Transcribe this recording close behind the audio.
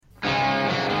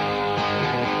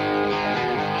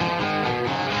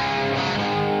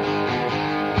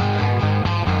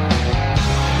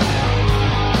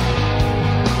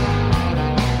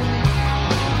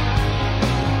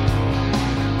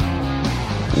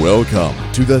Welcome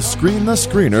to the Screen the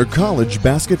Screener College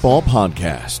Basketball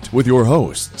Podcast with your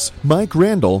hosts, Mike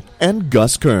Randall and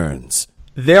Gus Kearns.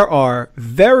 There are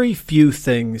very few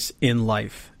things in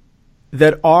life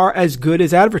that are as good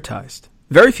as advertised.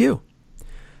 Very few.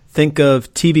 Think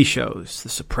of TV shows, The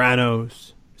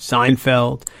Sopranos,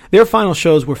 Seinfeld. Their final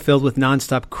shows were filled with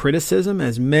nonstop criticism,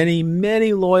 as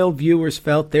many loyal viewers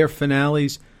felt their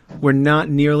finales were not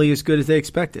nearly as good as they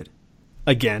expected.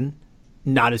 Again,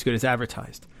 not as good as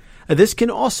advertised. This can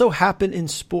also happen in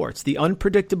sports. The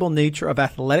unpredictable nature of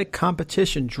athletic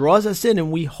competition draws us in,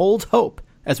 and we hold hope,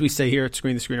 as we say here at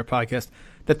Screen the Screener Podcast,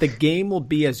 that the game will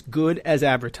be as good as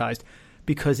advertised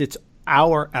because it's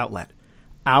our outlet,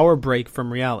 our break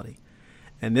from reality.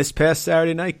 And this past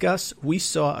Saturday night, Gus, we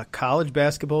saw a college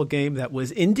basketball game that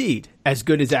was indeed as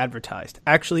good as advertised.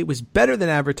 Actually, it was better than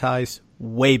advertised,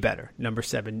 way better. Number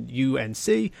 7,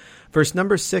 UNC versus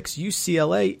number 6,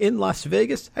 UCLA in Las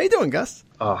Vegas. How you doing, Gus?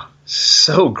 Oh,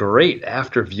 so great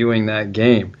after viewing that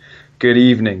game. Good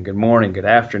evening, good morning, good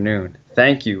afternoon.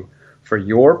 Thank you for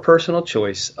your personal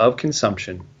choice of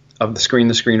consumption of the Screen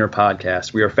the Screener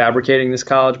podcast. We are fabricating this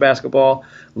college basketball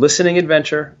listening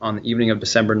adventure on the evening of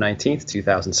December 19th,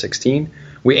 2016.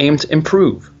 We aim to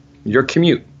improve your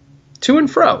commute to and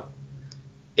fro,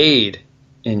 aid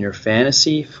in your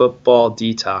fantasy football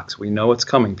detox. We know it's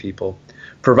coming, people.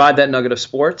 Provide that nugget of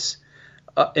sports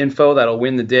info that'll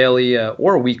win the daily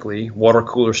or weekly water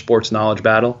cooler sports knowledge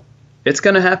battle. It's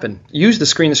going to happen. Use the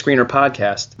Screen the Screener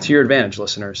podcast to your advantage,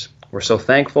 listeners. We're so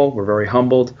thankful, we're very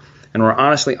humbled, and we're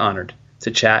honestly honored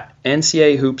to chat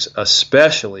NCAA hoops,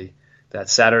 especially that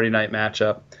Saturday night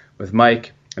matchup with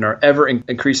Mike and our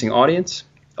ever-increasing audience.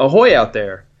 Ahoy out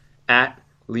there at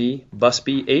Lee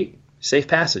Busby 8, safe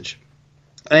passage.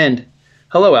 And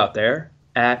hello out there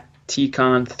at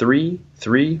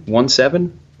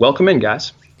TCon3317. Welcome in,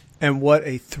 guys. And what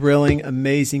a thrilling,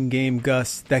 amazing game,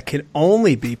 Gus, that can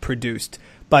only be produced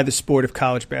by the sport of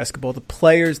college basketball. The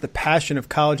players, the passion of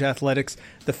college athletics,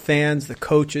 the fans, the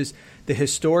coaches, the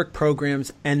historic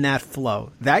programs, and that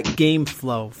flow. That game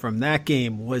flow from that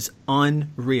game was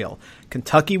unreal.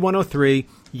 Kentucky 103,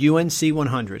 UNC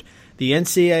 100. The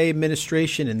NCAA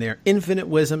administration, in their infinite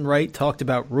wisdom, right, talked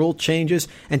about rule changes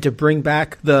and to bring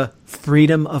back the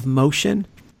freedom of motion.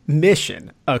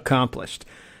 Mission accomplished.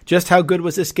 Just how good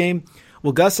was this game?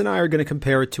 Well, Gus and I are going to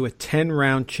compare it to a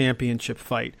 10-round championship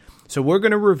fight. So we're going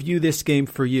to review this game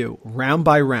for you, round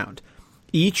by round.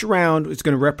 Each round is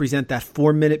going to represent that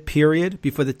 4-minute period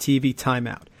before the TV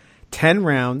timeout. 10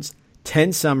 rounds,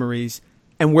 10 summaries,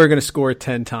 and we're going to score it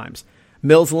 10 times.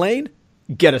 Mills Lane,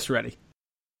 get us ready.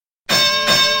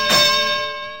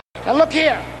 Now look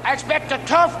here, I expect a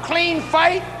tough, clean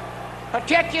fight.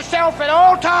 Protect yourself at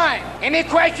all times. Any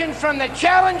questions from the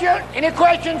challenger? Any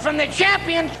questions from the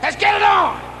champion? Let's get it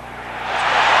on!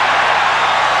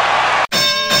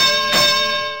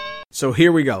 So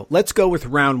here we go. Let's go with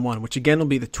round one, which again will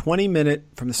be the 20-minute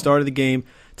from the start of the game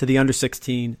to the under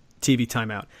 16 TV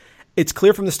timeout. It's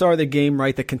clear from the start of the game,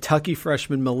 right, that Kentucky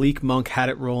freshman Malik Monk had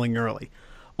it rolling early.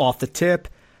 Off the tip,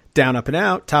 down, up, and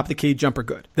out, top of the key, jumper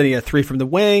good. Then he had a 3 from the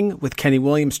wing with Kenny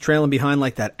Williams trailing behind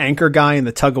like that anchor guy in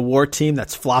the tug-of-war team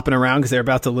that's flopping around because they're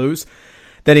about to lose.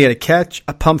 Then he had a catch,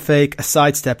 a pump fake, a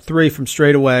sidestep 3 from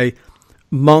straight away.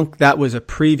 Monk, that was a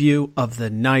preview of the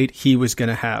night he was going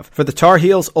to have. For the Tar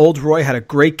Heels, Old Roy had a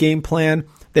great game plan.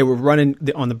 They were running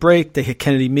on the break. They hit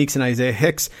Kennedy Meeks and Isaiah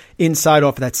Hicks inside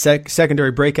off of that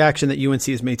secondary break action that UNC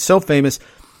has made so famous.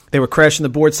 They were crashing the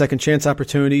board, second chance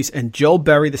opportunities, and Joel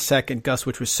Berry II, Gus,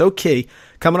 which was so key,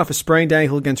 coming off a sprained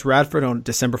ankle against Radford on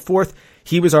December 4th.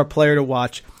 He was our player to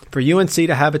watch. For UNC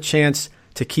to have a chance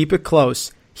to keep it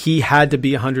close, he had to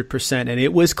be 100%, and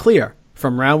it was clear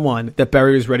from round one that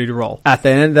Berry was ready to roll. At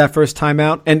the end of that first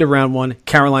timeout, end of round one,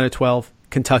 Carolina 12,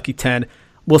 Kentucky 10.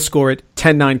 We'll score it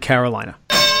 10-9 Carolina.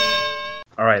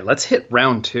 All right, let's hit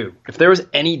round two. If there was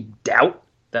any doubt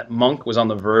that Monk was on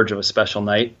the verge of a special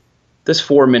night, this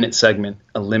 4-minute segment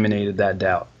eliminated that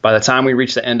doubt. By the time we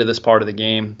reached the end of this part of the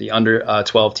game, the under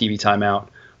 12 TV timeout,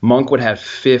 Monk would have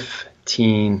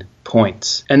 15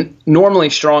 points. And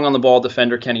normally strong on the ball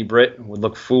defender Kenny Britt would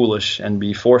look foolish and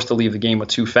be forced to leave the game with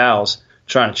 2 fouls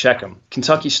trying to check him.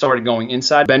 Kentucky started going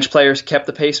inside. Bench players kept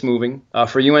the pace moving.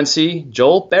 For UNC,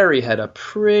 Joel Berry had a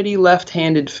pretty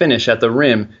left-handed finish at the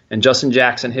rim, and Justin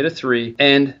Jackson hit a 3,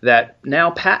 and that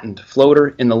now patent floater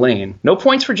in the lane. No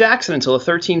points for Jackson until the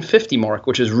 13:50 mark,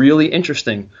 which is really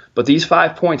interesting, but these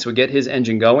 5 points would get his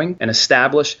engine going and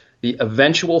establish the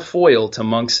eventual foil to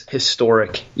Monk's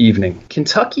historic evening.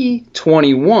 Kentucky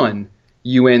 21,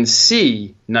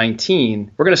 UNC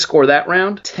 19. We're going to score that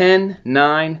round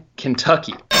 10-9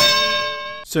 Kentucky.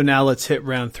 So now let's hit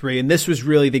round 3. And this was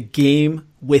really the game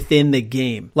within the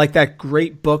game. Like that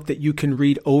great book that you can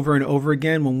read over and over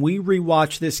again. When we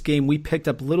rewatched this game, we picked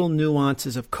up little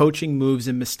nuances of coaching moves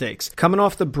and mistakes. Coming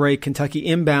off the break, Kentucky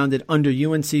inbounded under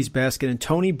UNC's basket, and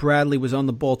Tony Bradley was on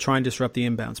the ball trying to disrupt the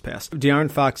inbounds pass. De'Aaron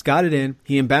Fox got it in.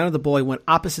 He inbounded the ball. He went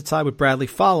opposite side with Bradley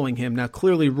following him. Now,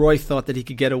 clearly, Roy thought that he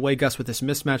could get away, Gus, with this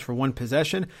mismatch for one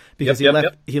possession because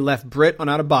he left Britt on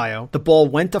Adebayo. The ball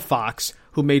went to Fox,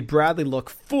 who made Bradley look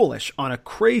foolish on a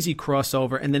crazy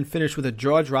crossover and then finished with a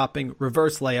jaw-dropping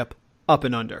reverse layup up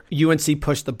and under. UNC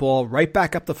pushed the ball right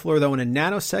back up the floor, though, in a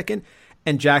nanosecond,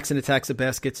 and Jackson attacks the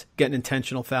baskets, get an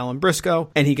intentional foul on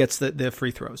Briscoe, and he gets the free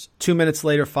throws. 2 minutes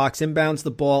later, Fox inbounds the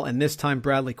ball, and this time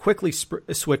Bradley quickly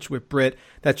switched with Britt.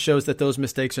 That shows that those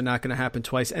mistakes are not going to happen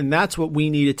twice, and that's what we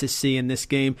needed to see in this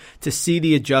game, to see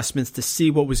the adjustments, to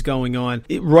see what was going on.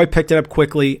 Roy picked it up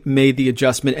quickly, made the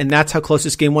adjustment, and that's how close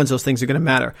this game was. Those things are going to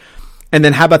matter. And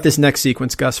then how about this next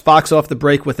sequence, Gus? Fox off the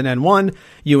break with an N1,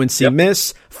 UNC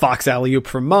miss, Fox alley-oop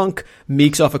for Monk,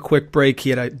 Meeks off a quick break. He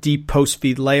had a deep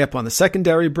post-feed layup on the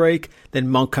secondary break. Then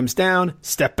Monk comes down,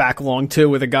 step back long two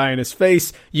with a guy in his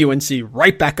face. UNC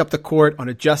right back up the court on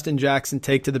a Justin Jackson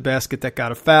take to the basket that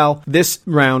got a foul. This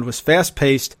round was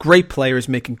fast-paced, great players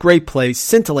making great plays,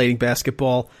 scintillating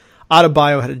basketball.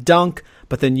 Adebayo had a dunk,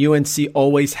 but then UNC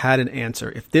always had an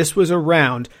answer. If this was a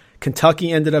round,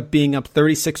 Kentucky ended up being up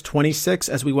 36-26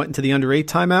 as we went into the under 8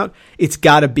 timeout. It's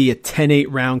got to be a 10-8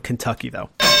 round Kentucky, though.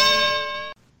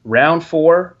 Round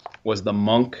 4 was the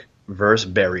Monk versus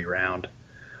Berry round.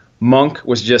 Monk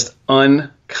was just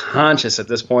unconscious at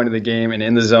this point of the game and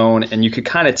in the zone, and you could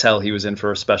kind of tell he was in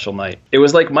for a special night. It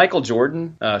was like Michael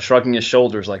Jordan shrugging his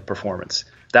shoulders like performance.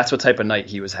 That's what type of night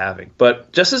he was having.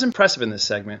 But just as impressive in this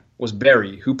segment was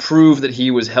Berry, who proved that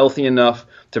he was healthy enough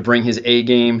to bring his A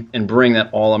game and bring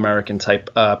that All-American type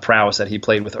prowess that he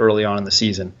played with early on in the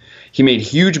season. He made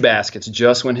huge baskets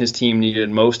just when his team needed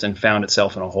it most and found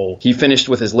itself in a hole. He finished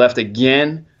with his left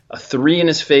again, a 3 in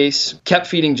his face, kept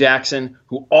feeding Jackson,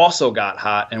 who also got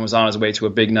hot and was on his way to a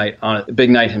big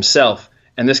night himself,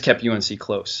 and this kept UNC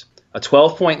close. A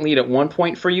 12-point lead at one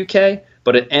point for UK,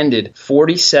 but it ended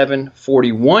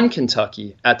 47-41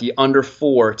 Kentucky at the under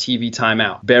 4 TV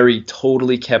timeout. Berry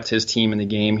totally kept his team in the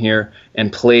game here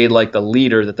and played like the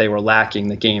leader that they were lacking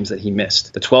the games that he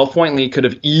missed. The 12-point lead could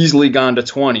have easily gone to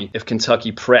 20 if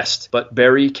Kentucky pressed, but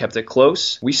Berry kept it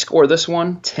close. We score this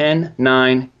one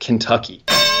 10-9 Kentucky.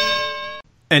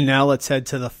 And now let's head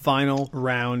to the final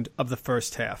round of the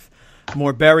first half.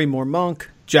 More Berry, more Monk.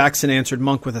 Jackson answered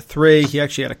Monk with a 3. He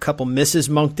actually had a couple misses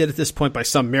Monk did at this point by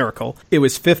some miracle. It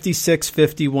was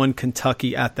 56-51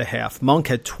 Kentucky at the half. Monk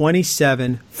had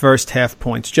 27 first half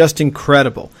points. Just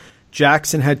incredible.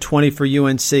 Jackson had 20 for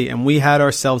UNC, and we had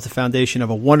ourselves the foundation of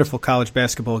a wonderful college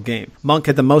basketball game. Monk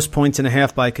had the most points in a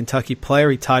half by a Kentucky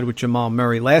player. He tied with Jamal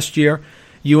Murray last year.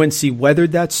 UNC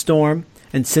weathered that storm.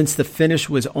 And since the finish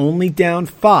was only down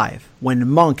 5, when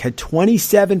Monk had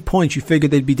 27 points, you figured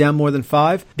they'd be down more than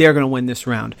 5, they're going to win this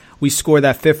round. We score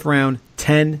that 5th round,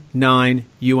 10-9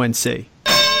 UNC.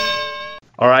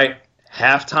 All right,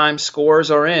 halftime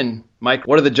scores are in. Mike,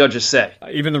 what do the judges say?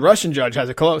 Even the Russian judge has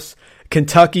it close.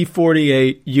 Kentucky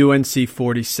 48, UNC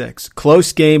 46.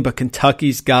 Close game, but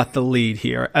Kentucky's got the lead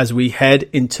here as we head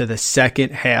into the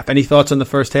second half. Any thoughts on the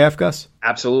first half, Gus?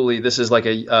 Absolutely. This is like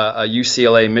a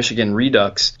UCLA-Michigan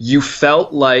redux. You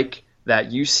felt like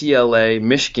that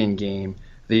UCLA-Michigan game,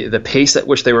 the pace at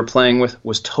which they were playing with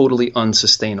was totally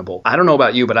unsustainable. I don't know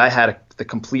about you, but I had the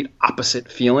complete opposite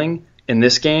feeling in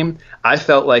this game. I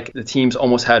felt like the teams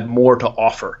almost had more to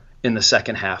offer in the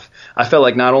second half. I felt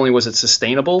like not only was it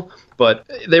sustainable, but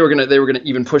they were gonna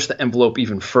even push the envelope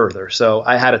even further. So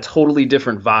I had a totally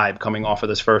different vibe coming off of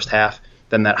this first half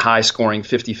than that high-scoring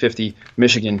 50-50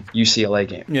 Michigan-UCLA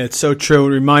game. Yeah, it's so true. It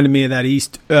reminded me of that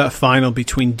East final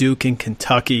between Duke and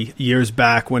Kentucky years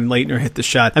back when Leitner hit the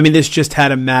shot. I mean, this just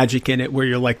had a magic in it where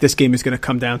you're like, this game is going to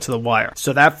come down to the wire.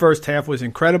 So that first half was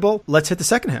incredible. Let's hit the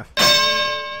second half.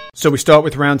 So we start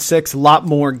with round 6, a lot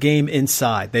more game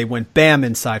inside. They went bam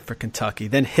inside for Kentucky.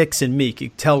 Then Hicks and Meek. You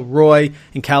could tell Roy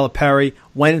and Calipari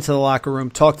went into the locker room,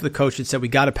 talked to the coach, and said, we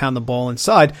got to pound the ball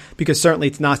inside because certainly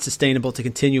it's not sustainable to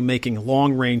continue making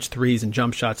long-range threes and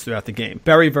jump shots throughout the game.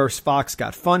 Berry versus Fox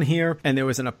got fun here, and there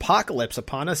was an apocalypse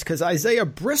upon us because Isaiah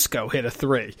Briscoe hit a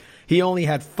 3. He only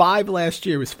had 5 last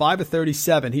year. He was 5 of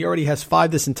 37. He already has 5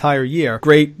 this entire year.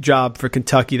 Great job for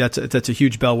Kentucky. That's a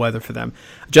huge bellwether for them.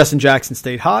 Justin Jackson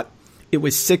stayed hot. It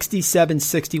was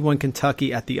 67-61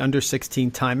 Kentucky at the under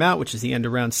 16 timeout, which is the end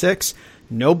of round 6.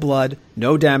 No blood,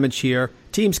 no damage here.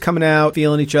 Teams coming out,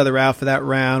 feeling each other out for that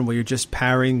round where you're just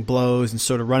parrying blows and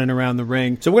sort of running around the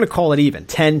ring. So we're going to call it even,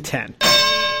 10-10.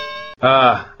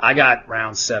 I got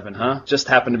round 7, huh? Just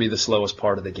happened to be the slowest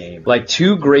part of the game. Like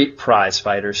two great prize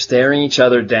fighters staring each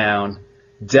other down,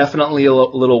 definitely a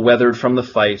little weathered from the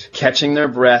fight, catching their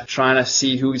breath, trying to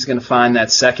see who's going to find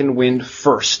that second wind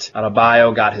first.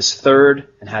 Adebayo got his third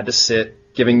and had to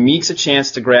sit, giving Meeks a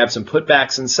chance to grab some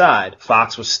putbacks inside.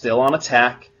 Fox was still on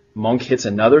attack. Monk hits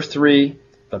another 3,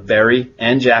 but Berry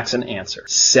and Jackson answer.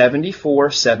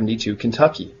 74-72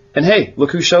 Kentucky. And hey,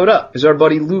 look who showed up. It's our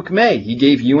buddy Luke May. He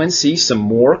gave UNC some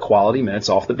more quality minutes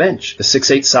off the bench. The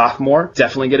 6'8 sophomore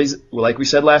definitely like we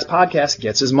said last podcast,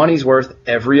 gets his money's worth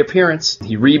every appearance.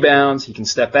 He rebounds, he can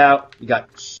step out. He got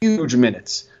huge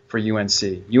minutes for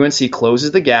UNC. UNC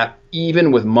closes the gap,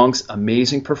 even with Monk's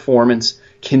amazing performance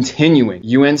continuing.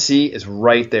 UNC is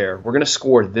right there. We're going to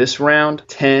score this round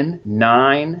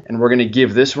 10-9, and we're going to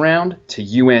give this round to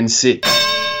UNC.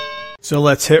 So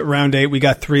let's hit round 8. We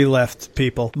got 3 left,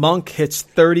 people. Monk hits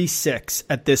 36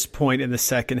 at this point in the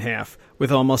second half,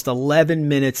 with almost 11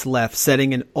 minutes left,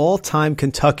 setting an all-time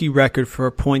Kentucky record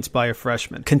for points by a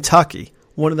freshman. Kentucky,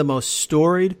 one of the most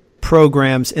storied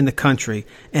programs in the country,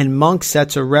 and Monk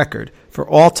sets a record for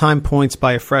all-time points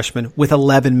by a freshman with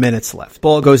 11 minutes left.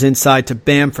 Ball goes inside to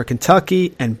Bam for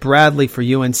Kentucky and Bradley for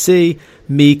UNC.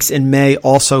 Meeks and May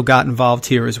also got involved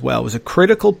here as well. It was a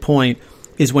critical point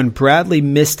is when Bradley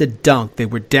missed a dunk. They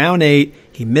were down 8.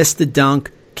 He missed the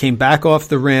dunk, came back off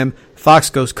the rim.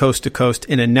 Fox goes coast to coast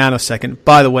in a nanosecond.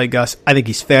 By the way, Gus, I think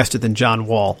he's faster than John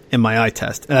Wall in my eye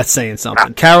test. That's saying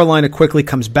something. Carolina quickly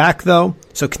comes back, though.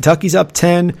 So Kentucky's up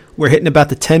 10. We're hitting about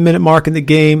the 10-minute mark in the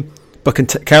game.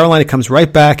 But Carolina comes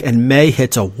right back, and May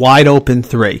hits a wide-open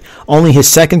 3. Only his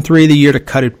second 3 of the year to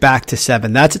cut it back to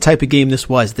 7. That's the type of game this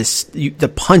was.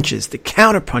 The punches, the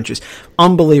counter-punches,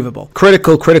 unbelievable.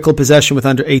 Critical possession with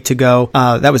under 8 to go.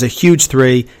 That was a huge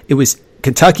 3. It was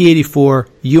Kentucky 84,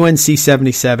 UNC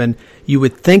 77. You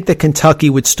would think that Kentucky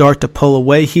would start to pull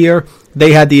away here.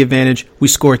 They had the advantage. We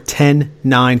scored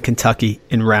 10-9 Kentucky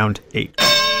in round 8.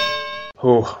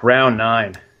 Oh, round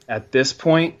 9. At this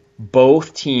point,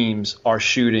 both teams are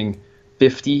shooting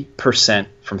 50%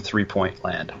 from three-point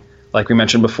land. Like we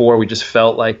mentioned before, we just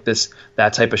felt like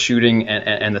that type of shooting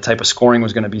and the type of scoring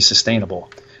was going to be sustainable.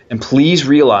 And please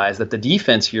realize that the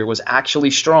defense here was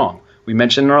actually strong. We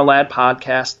mentioned in our Lad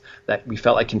podcast that we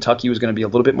felt like Kentucky was going to be a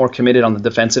little bit more committed on the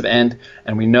defensive end,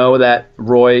 and we know that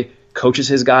Roy coaches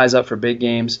his guys up for big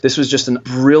games. This was just a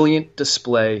brilliant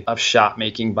display of shot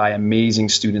making by amazing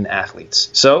student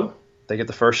athletes. So they get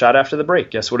the first shot after the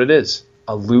break. Guess what it is?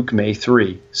 A Luke May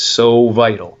 3. So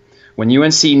vital. When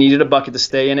UNC needed a bucket to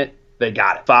stay in it, they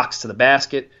got it. Fox to the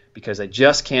basket because they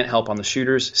just can't help on the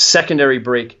shooters. Secondary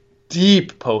break,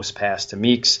 deep post pass to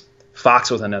Meeks. Fox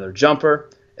with another jumper.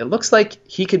 It looks like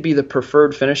he could be the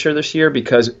preferred finisher this year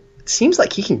because it seems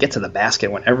like he can get to the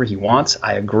basket whenever he wants.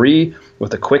 I agree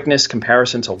with the quickness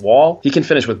comparison to Wall. He can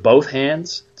finish with both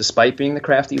hands, despite being the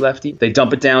crafty lefty. They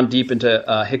dump it down deep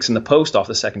into Hicks in the post off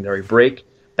the secondary break,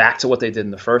 back to what they did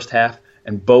in the first half,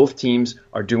 and both teams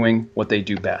are doing what they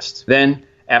do best. Then,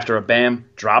 after a Bam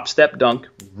drop-step dunk,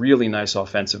 really nice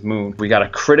offensive move, we got a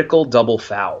critical double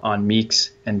foul on Meeks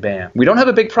and Bam. We don't have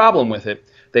a big problem with it.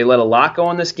 They let a lot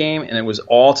go in this game, and it was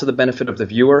all to the benefit of the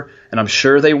viewer, and I'm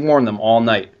sure they warned them all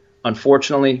night.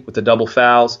 Unfortunately, with the double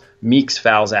fouls, Meeks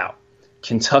fouls out.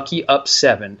 Kentucky up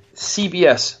 7.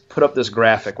 CBS put up this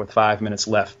graphic with 5 minutes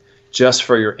left just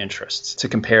for your interests to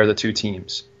compare the two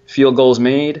teams. Field goals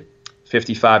made,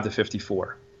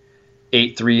 55-54.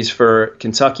 8 threes for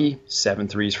Kentucky, 7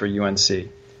 threes for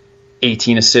UNC.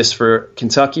 18 assists for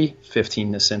Kentucky,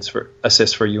 15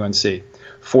 assists for UNC.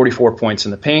 44 points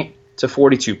in the paint to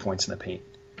 42 points in the paint.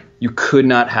 You could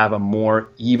not have a more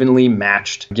evenly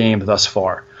matched game thus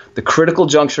far. The critical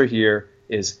juncture here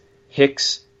is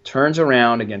Hicks turns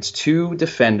around against 2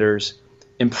 defenders,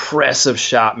 impressive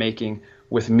shot making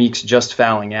with Meeks just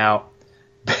fouling out.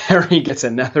 Berry gets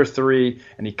another 3,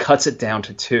 and he cuts it down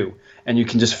to 2. And you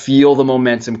can just feel the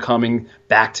momentum coming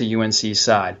back to UNC's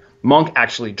side. Monk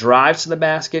actually drives to the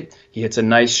basket. He hits a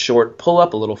nice short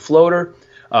pull-up, a little floater,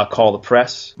 call the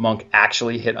press. Monk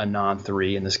actually hit a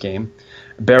non-3 in this game.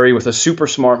 Berry with a super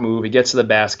smart move. He gets to the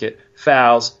basket,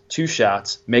 fouls, 2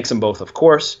 shots, makes them both, of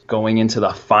course, going into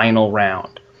the final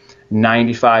round.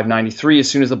 95-93 as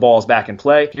soon as the ball is back in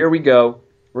play. Here we go.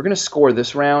 We're going to score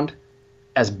this round.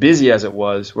 As busy as it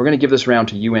was, we're going to give this round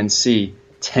to UNC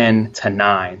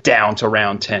 10-9, down to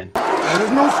round 10.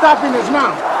 There's no stopping us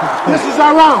now. This is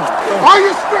our round. All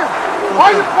your strength,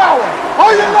 all your power,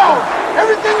 all your love,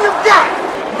 everything you've got.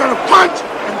 You're going to punch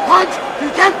and punch. You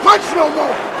can't punch no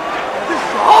more. This is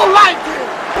your whole life here.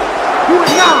 Do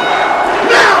it now.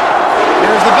 Now!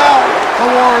 Here's the bell. The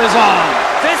war is on.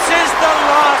 This is the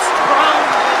last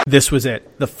round This was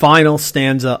it, the final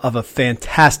stanza of a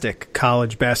fantastic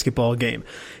college basketball game.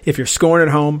 If you're scoring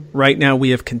at home, right now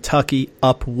we have Kentucky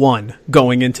up 1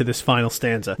 going into this final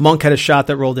stanza. Monk had a shot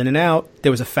that rolled in and out.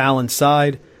 There was a foul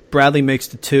inside. Bradley makes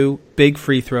the 2 big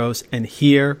free throws, and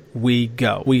here we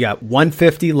go. We got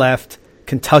 150 left.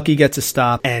 Kentucky gets a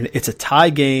stop, and it's a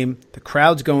tie game. The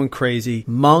crowd's going crazy.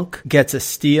 Monk gets a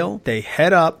steal. They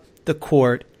head up the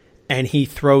court, and he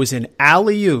throws an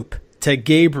alley-oop to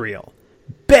Gabriel.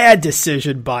 Bad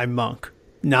decision by Monk.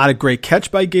 Not a great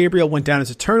catch by Gabriel. Went down as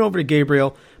a turnover to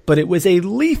Gabriel, but it was a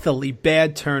lethally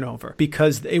bad turnover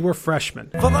because they were freshmen.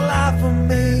 For the life of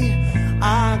me,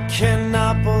 I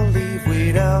cannot believe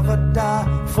we'd ever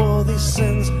die for these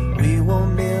sins. We were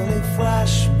merely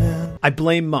freshmen. I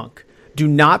blame Monk. Do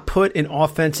not put an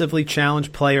offensively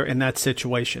challenged player in that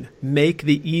situation. Make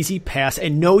the easy pass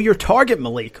and know your target,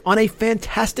 Malik, on a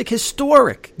fantastic,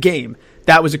 historic game.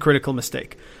 That was a critical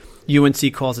mistake.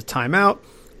 UNC calls a timeout.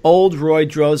 Old Roy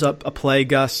draws up a play,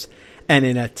 Gus. And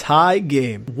in a tie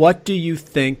game, what do you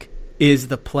think is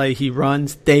the play he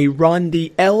runs? They run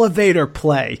the elevator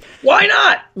play. Why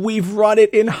not? We've run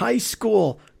it in high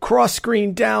school. Cross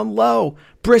screen down low.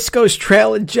 Briscoe's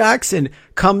trailing Jackson.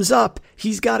 Comes up.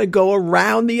 He's got to go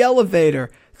around the elevator.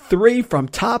 3 from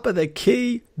top of the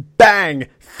key. Bang.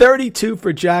 32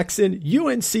 for Jackson.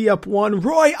 UNC up 1.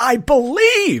 Roy, I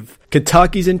believe.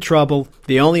 Kentucky's in trouble.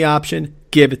 The only option,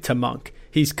 give it to Monk.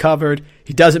 He's covered.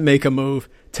 He doesn't make a move.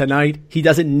 Tonight, he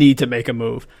doesn't need to make a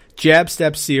move. Jab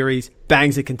step series.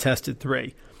 Bangs a contested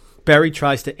 3. Berry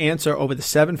tries to answer over the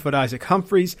 7-foot Isaac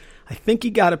Humphries. I think he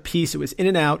got a piece. It was in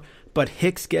and out, but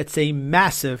Hicks gets a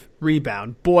massive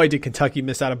rebound. Boy, did Kentucky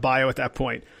miss out of bio at that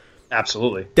point.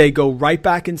 Absolutely. They go right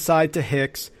back inside to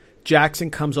Hicks. Jackson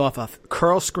comes off a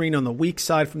curl screen on the weak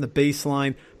side from the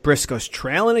baseline. Briscoe's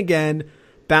trailing again.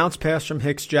 Bounce pass from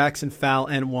Hicks, Jackson, foul,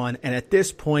 and 1. And at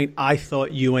this point, I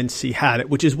thought UNC had it,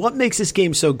 which is what makes this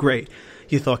game so great.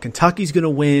 You thought Kentucky's going to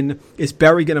win. Is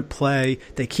Berry going to play?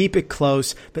 They keep it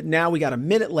close. But now we got a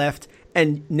minute left,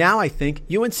 and now I think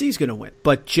UNC's going to win.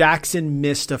 But Jackson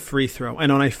missed a free throw.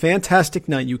 And on a fantastic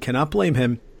night, you cannot blame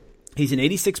him. He's an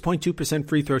 86.2%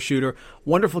 free throw shooter.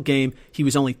 Wonderful game. He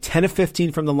was only 10 of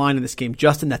 15 from the line in this game.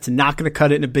 Justin, that's not going to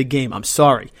cut it in a big game. I'm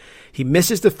sorry. He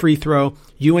misses the free throw.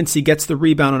 UNC gets the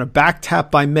rebound on a back tap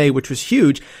by May, which was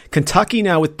huge. Kentucky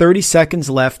now with 30 seconds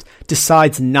left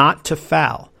decides not to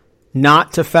foul.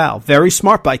 Not to foul. Very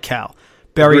smart by Cal.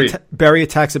 Berry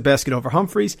attacks a basket over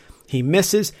Humphries. He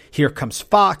misses. Here comes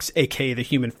Fox, a.k.a. the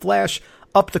Human Flash,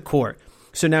 up the court.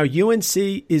 So now UNC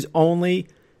is only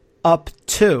up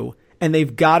 2, and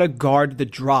they've got to guard the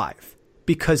drive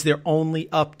because they're only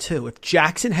up 2. If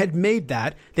Jackson had made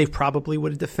that, they probably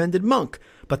would have defended Monk.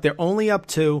 But they're only up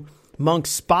 2. Monk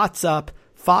spots up.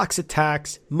 Fox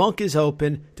attacks. Monk is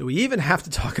open. Do we even have to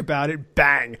talk about it?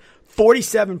 Bang.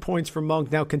 47 points for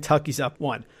Monk. Now Kentucky's up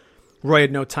 1. Roy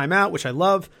had no timeout, which I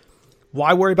love.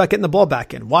 Why worry about getting the ball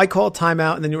back in? Why call a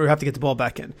timeout and then you have to get the ball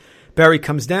back in? Berry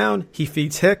comes down. He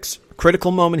feeds Hicks.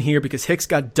 Critical moment here because Hicks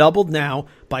got doubled now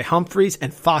by Humphries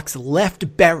and Fox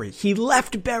left Berry. He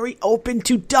left Berry open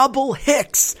to double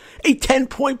Hicks, a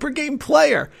 10-point per game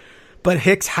player. But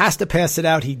Hicks has to pass it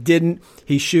out. He didn't.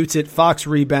 He shoots it. Fox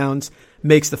rebounds,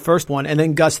 makes the first one. And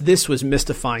then, Gus, this was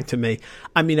mystifying to me.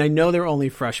 I mean, I know they're only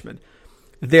freshmen.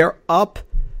 They're up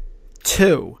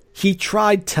 2. He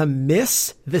tried to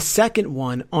miss the second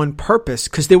one on purpose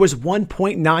because there was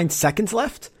 1.9 seconds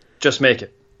left. Just make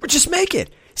it. Just make it.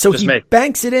 So he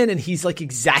banks it in, and he's like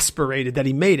exasperated that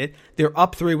he made it. They're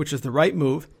up 3, which is the right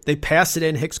move. They pass it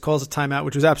in. Hicks calls a timeout,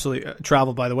 which was absolutely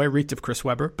travel, by the way. Reeked of Chris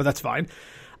Webber, but that's fine.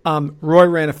 Roy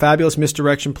ran a fabulous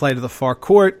misdirection play to the far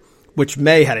court, which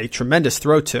May had a tremendous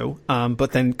throw to,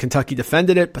 but then Kentucky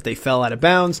defended it, but they fell out of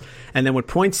bounds. And then with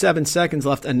 0.7 seconds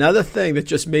left, another thing that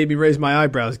just made me raise my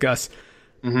eyebrows, Gus,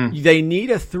 they need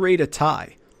a 3 to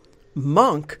tie.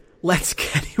 Monk lets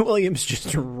Kenny Williams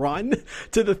just run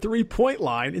to the 3-point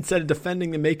line instead of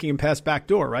defending and making him pass back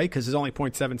door, right? Because there's only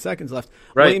 0.7 seconds left.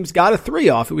 Right. Williams got a 3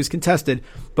 off. It was contested,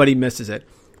 but he misses it.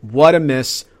 What a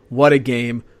miss. What a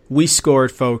game. We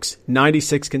scored, folks.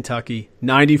 96 Kentucky,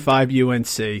 95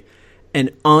 UNC.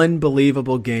 An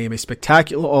unbelievable game, a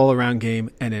spectacular all-around game,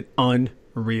 and an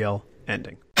unreal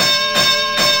ending.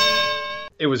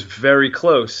 It was very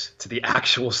close to the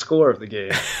actual score of the game,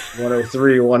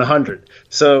 103-100.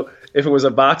 So if it was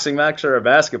a boxing match or a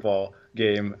basketball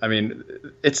game, I mean,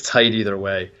 it's tight either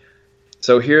way.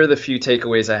 So here are the few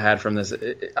takeaways I had from this.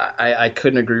 I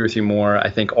couldn't agree with you more. I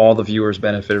think all the viewers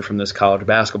benefited from this. College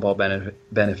basketball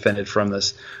benefited from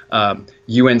this.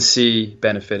 UNC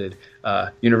benefited.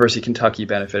 University of Kentucky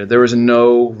benefited. There was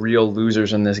no real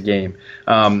losers in this game.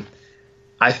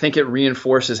 I think it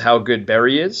reinforces how good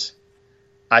Berry is.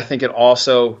 I think it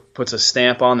also puts a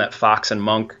stamp on that Fox and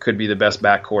Monk could be the best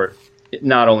backcourt,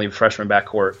 not only freshman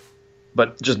backcourt,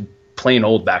 but just plain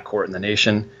old backcourt in the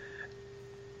nation.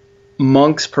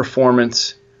 Monk's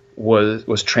performance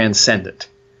was transcendent.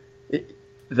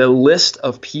 The list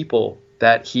of people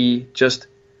that he just,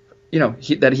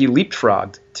 that he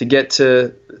leapfrogged to get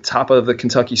to the top of the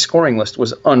Kentucky scoring list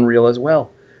was unreal as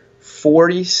well.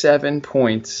 47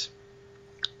 points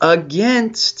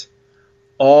against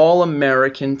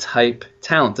all-American type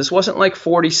talent. This wasn't like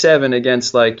 47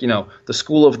 against the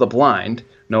School of the Blind.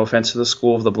 No offense to the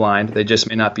School of the Blind. They just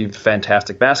may not be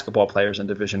fantastic basketball players in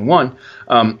Division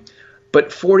I.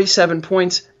 But 47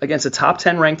 points against a top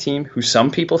 10 ranked team who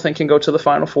some people think can go to the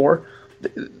Final Four.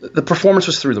 The performance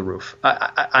was through the roof.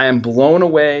 I am blown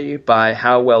away by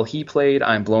how well he played.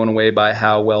 I'm blown away by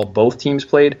how well both teams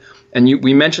played. And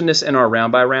we mentioned this in our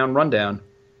round-by-round rundown.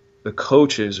 The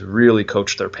coaches really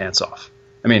coached their pants off.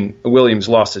 I mean, Williams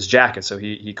lost his jacket, so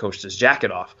he coached his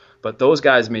jacket off. But those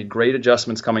guys made great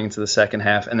adjustments coming into the second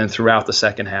half and then throughout the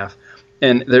second half.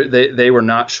 And they were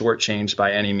not shortchanged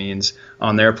by any means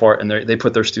on their part, and they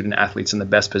put their student athletes in the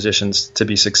best positions to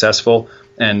be successful.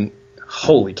 And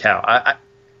holy cow,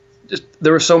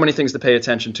 there were so many things to pay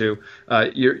attention to.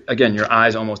 Your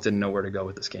eyes almost didn't know where to go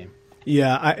with this game.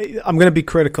 Yeah, I'm going to be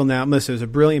critical now. Listen, it was a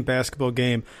brilliant basketball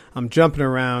game. I'm jumping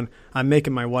around. I'm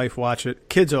making my wife watch it.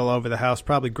 Kids all over the house,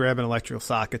 probably grabbing electrical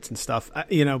sockets and stuff.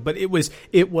 But it was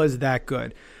that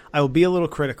good. I will be a little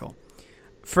critical.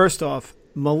 First off,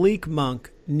 Malik Monk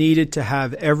needed to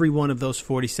have every one of those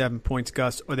 47 points,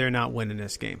 Gus, or they're not winning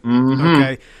this game. Mm-hmm.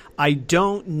 Okay, I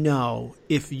don't know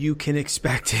if you can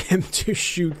expect him to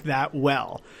shoot that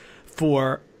well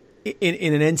for. In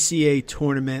an NCAA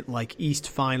tournament like East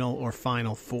Final or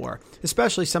Final Four,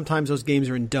 especially sometimes those games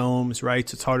are in domes, right?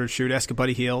 So it's harder to shoot. Ask a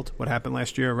Buddy Hield what happened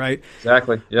last year, right?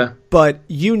 Exactly, yeah. But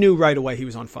you knew right away he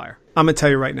was on fire. I'm going to tell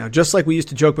you right now, just like we used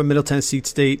to joke about Middle Tennessee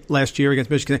State last year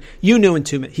against Michigan, you knew in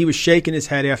 2 minutes. He was shaking his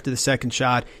head after the second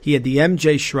shot. He had the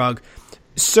MJ shrug.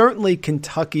 Certainly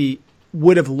Kentucky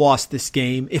would have lost this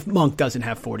game if Monk doesn't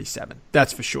have 47.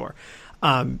 That's for sure.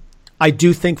 I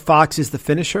do think Fox is the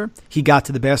finisher. He got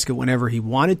to the basket whenever he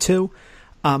wanted to.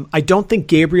 I don't think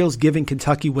Gabriel's giving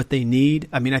Kentucky what they need.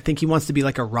 I mean, I think he wants to be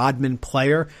like a Rodman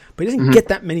player, but he doesn't get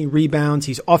that many rebounds.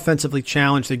 He's offensively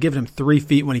challenged. They're giving him 3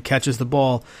 feet when he catches the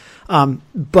ball.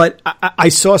 But I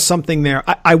saw something there.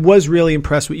 I was really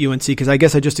impressed with UNC because I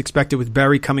guess I just expected with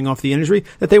Berry coming off the injury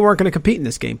that they weren't going to compete in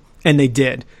this game. And they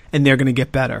did. And they're going to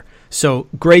get better. So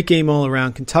great game all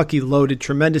around. Kentucky loaded,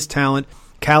 tremendous talent.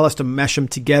 Cal has to mesh them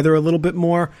together a little bit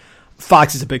more.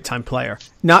 Fox is a big-time player.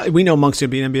 We know Monk's going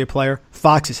to be an NBA player.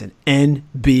 Fox is an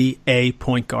NBA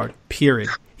point guard, period.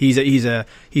 He's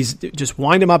just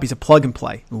wind him up. He's a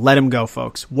plug-and-play. Let him go,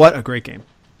 folks. What a great game.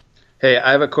 Hey,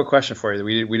 I have a quick question for you.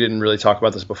 We didn't really talk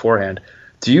about this beforehand.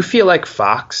 Do you feel like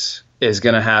Fox is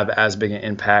going to have as big an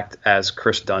impact as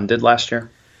Chris Dunn did last year?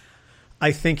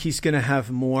 I think he's going to have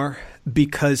more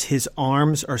because his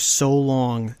arms are so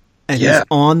long. And he's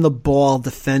on the ball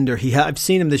defender. I've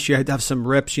seen him this year have some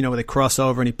rips, where they cross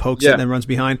over and he pokes it and then runs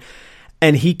behind.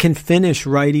 And he can finish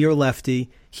righty or lefty.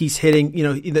 He's hitting,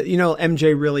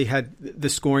 MJ really had the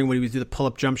scoring when he would do the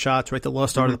pull-up jump shots, right? The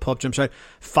lost art of the pull-up jump shot.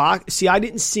 Fox, I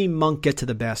didn't see Monk get to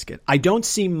the basket. I don't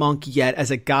see Monk yet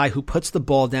as a guy who puts the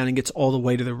ball down and gets all the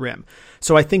way to the rim.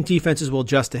 So I think defenses will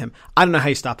adjust to him. I don't know how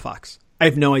you stop Fox. I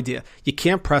have no idea. You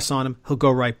can't press on him. He'll go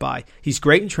right by. He's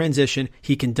great in transition.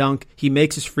 He can dunk. He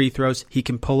makes his free throws. He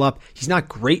can pull up. He's not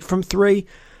great from 3,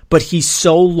 but he's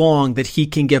so long that he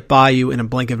can get by you in a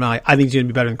blink of an eye. I think he's going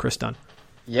to be better than Chris Dunn.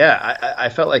 Yeah, I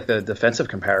felt like the defensive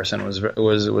comparison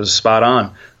was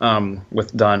spot on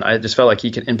with Dunn. I just felt like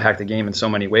he could impact the game in so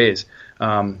many ways.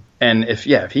 And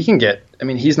if he can get,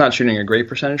 he's not shooting a great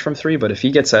percentage from 3, but if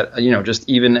he gets that, just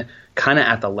even kind of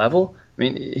at the level,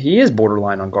 he is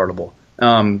borderline unguardable.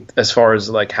 As far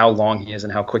as like how long he is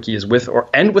and how quick he is with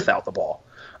and without the ball.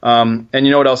 And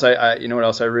you know what else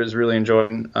I was really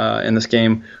enjoying in this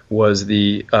game was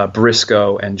the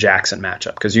Briscoe and Jackson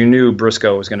matchup, because you knew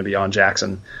Briscoe was going to be on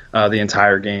Jackson the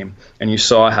entire game, and you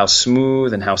saw how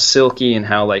smooth and how silky and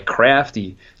how like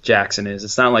crafty Jackson is.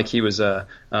 It's not like he was it's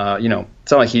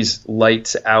not like he's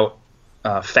lights out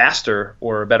faster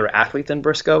or a better athlete than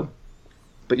Briscoe.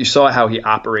 But you saw how he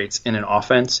operates in an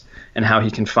offense and how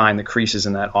he can find the creases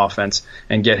in that offense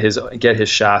and get his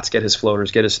shots, get his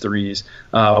floaters, get his threes,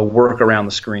 work around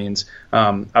the screens.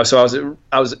 So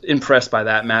I was impressed by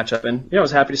that matchup, and I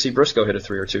was happy to see Briscoe hit a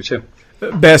 3 or 2 too.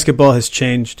 Basketball has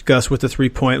changed, Gus, with the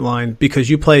 3-point line, because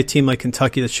you play a team like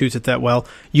Kentucky that shoots it that well.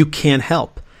 You can't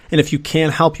help. And if you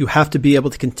can't help, you have to be able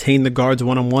to contain the guards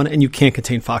one-on-one, and you can't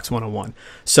contain Fox one-on-one.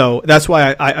 So that's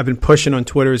why I've been pushing on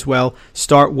Twitter as well.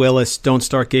 Start Willis, don't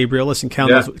start Gabriel. Listen, Cal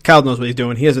knows what he's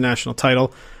doing. He has a national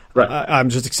title. Right. I'm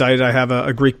just excited I have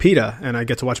a Greek pita, and I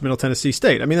get to watch Middle Tennessee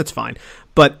State. I mean, that's fine.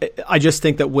 But I just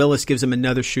think that Willis gives him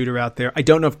another shooter out there. I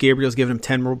don't know if Gabriel's given him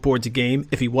 10 boards a game.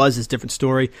 If he was, it's a different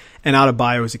story. And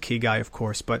Adebayo is a key guy, of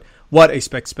course. But what a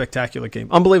spectacular game.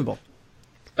 Unbelievable.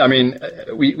 I mean,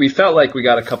 we felt like we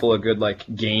got a couple of good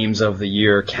games of the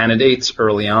year candidates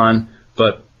early on,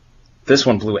 but this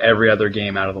one blew every other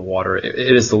game out of the water.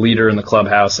 It is the leader in the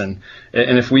clubhouse, and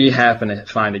if we happen to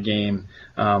find a game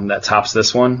that tops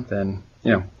this one, then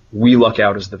we luck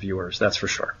out as the viewers. That's for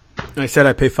sure. I said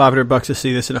I pay $500 to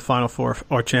see this in a Final Four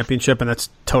or championship, and that's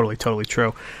totally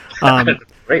true.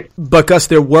 Great. But Gus,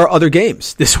 there were other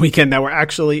games this weekend that were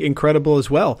actually incredible as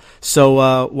well.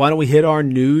 So why don't we hit our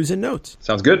news and notes?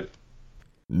 Sounds good.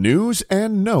 News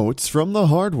and notes from the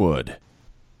hardwood.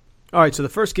 All right, so the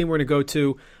first game we're going to go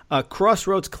to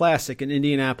Crossroads Classic in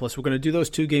Indianapolis. We're going to do those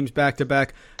two games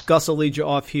back-to-back. Gus will lead you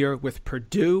off here with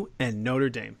Purdue and Notre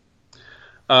Dame.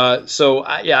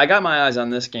 I got my eyes on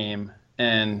this game,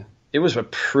 and it was a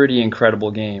pretty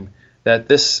incredible game that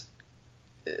these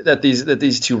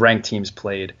two ranked teams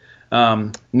played.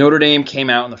 Notre Dame came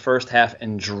out in the first half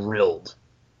and drilled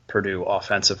Purdue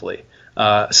offensively.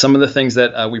 Some of the things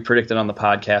that we predicted on the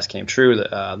podcast came true.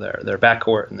 Their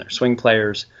backcourt and their swing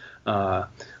players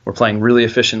were playing really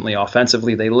efficiently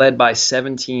offensively. They led by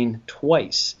 17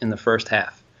 twice in the first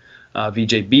half.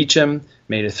 VJ Beacham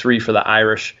made a three for the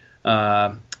Irish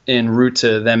en route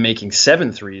to them making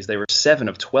 7 threes. They were 7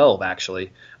 of 12,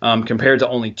 actually, compared to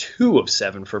only 2 of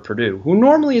 7 for Purdue, who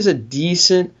normally is a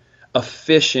decent,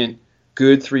 efficient,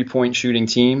 good three-point shooting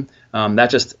team.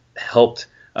 That just helped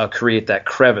create that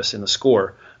crevice in the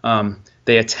score.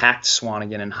 They attacked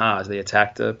Swanigan and Haas. They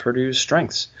attacked Purdue's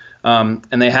strengths.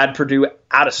 And they had Purdue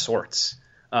out of sorts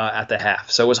at the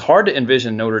half. So it was hard to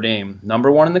envision Notre Dame,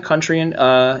 number 1 in the country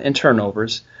in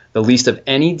turnovers, the least of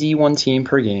any D1 team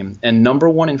per game, and number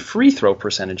 1 in free throw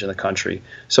percentage in the country.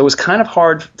 So it was kind of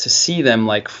hard to see them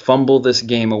fumble this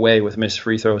game away with missed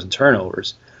free throws and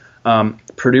turnovers.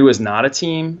 Purdue is not a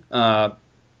team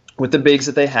with the bigs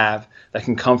that they have that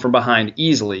can come from behind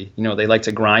easily. They like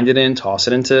to grind it in, toss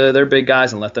it into their big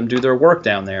guys, and let them do their work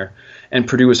down there. And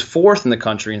Purdue is 4th in the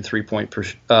country in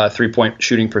three-point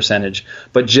shooting percentage,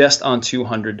 but just on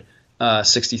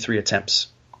 263 attempts.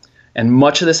 And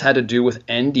much of this had to do with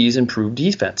ND's improved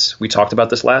defense. We talked about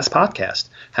this last podcast,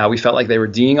 how we felt like they were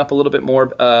D'ing up a little bit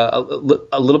more, a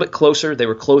little bit closer. They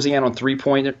were closing out on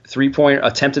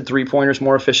attempted three-pointers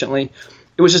more efficiently.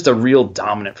 It was just a real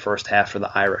dominant first half for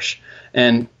the Irish.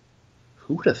 And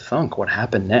who would have thunk what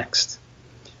happened next?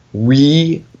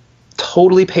 We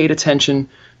totally paid attention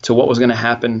to what was going to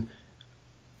happen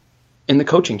in the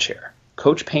coaching chair.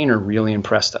 Coach Painter really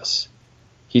impressed us.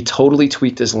 He totally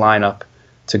tweaked his lineup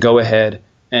to go ahead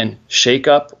and shake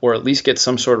up or at least get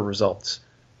some sort of results.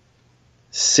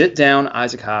 Sit down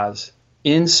Isaac Haas,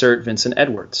 insert Vincent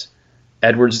Edwards.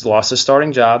 Edwards lost his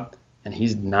starting job, and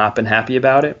he's not been happy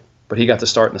about it, but he got to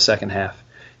start in the second half.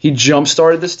 He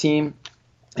jump-started this team,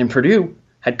 and Purdue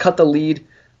had cut the lead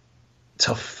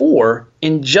to 4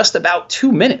 in just about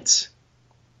 2 minutes.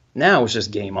 Now it was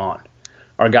just game on.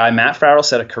 Our guy Matt Farrell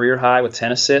set a career high with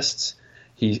 10 assists.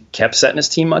 He kept setting his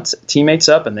teammates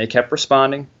up, and they kept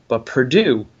responding. But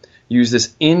Purdue used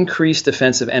this increased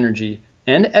defensive energy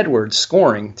and Edwards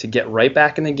scoring to get right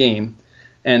back in the game.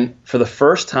 And for the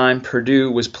first time,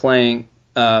 Purdue was playing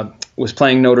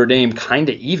Notre Dame kind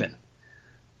of even.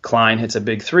 Klein hits a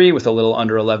big 3 with a little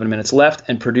under 11 minutes left,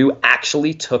 and Purdue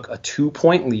actually took a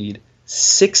 2-point lead,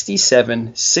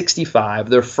 67-65,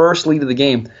 their first lead of the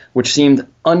game, which seemed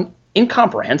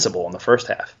incomprehensible in the first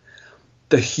half.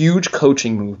 The huge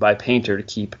coaching move by Painter to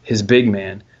keep his big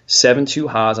man, 7'2"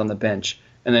 Haas, on the bench,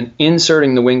 and then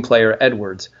inserting the wing player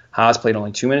Edwards. Haas played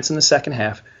only 2 minutes in the second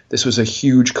half. This was a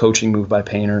huge coaching move by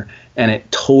Painter, and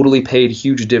it totally paid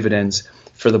huge dividends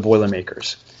for the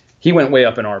Boilermakers. He went way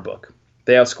up in our book.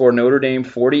 They outscored Notre Dame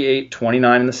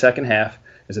 48-29 in the second half.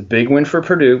 It was a big win for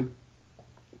Purdue.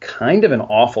 Kind of an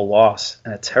awful loss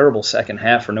and a terrible second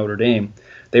half for Notre Dame.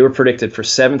 They were predicted for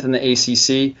 7th in the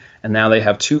ACC, and now they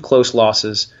have 2 close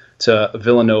losses to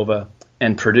Villanova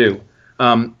and Purdue.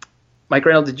 Mike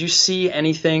Randall, did you see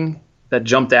anything that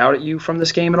jumped out at you from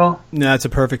this game at all? No, that's a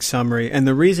perfect summary. And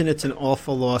the reason it's an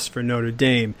awful loss for Notre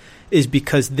Dame is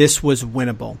because this was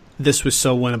winnable. This was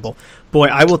so winnable. Boy,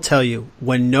 I will tell you,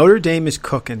 when Notre Dame is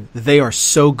cooking, they are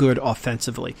so good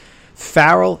offensively.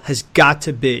 Farrell has got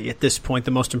to be, at this point,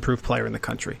 the most improved player in the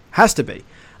country. Has to be.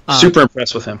 Super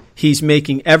impressed with him. He's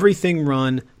making everything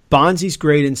run. Bonzi's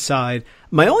great inside.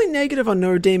 My only negative on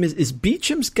Notre Dame is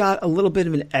Beacham's got a little bit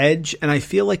of an edge, and I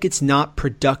feel like it's not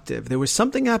productive. There was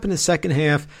something happened in the second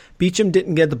half. Beacham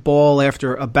didn't get the ball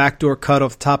after a backdoor cut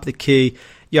off the top of the key.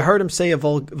 You heard him say a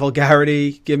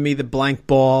vulgarity, give me the blank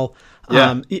ball.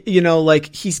 Yeah.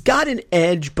 Like he's got an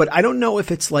edge, but I don't know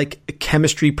if it's like a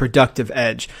chemistry productive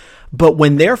edge. But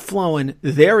when they're flowing,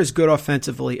 they're as good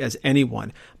offensively as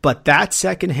anyone. But that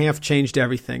second half changed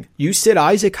everything. You sit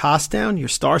Isaac Haas down, your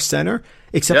star center,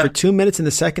 except for 2 minutes in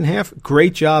the second half.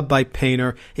 Great job by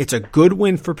Painter. It's a good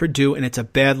win for Purdue, and it's a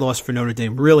bad loss for Notre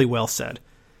Dame. Really well said.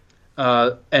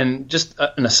 And just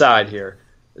an aside here,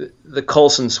 the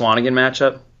Colson-Swanigan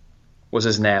matchup was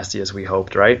as nasty as we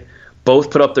hoped, right? Both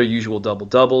put up their usual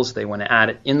double-doubles. They went at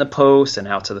it in the post and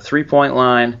out to the three-point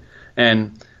line.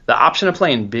 And the option of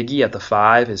playing Biggie at the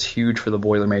 5 is huge for the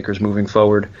Boilermakers moving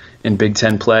forward in Big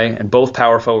Ten play, and both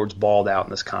power forwards balled out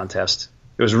in this contest.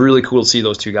 It was really cool to see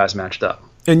those two guys matched up.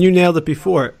 And you nailed it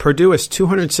before. Purdue has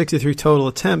 263 total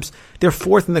attempts. They're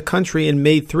fourth in the country in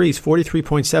made threes,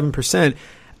 43.7%.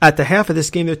 At the half of this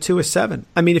game, they're 2 of 7.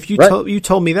 I mean, if you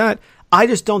told me that, I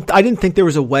didn't think there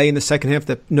was a way in the second half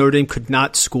that Notre Dame could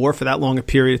not score for that long a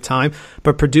period of time.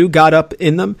 But Purdue got up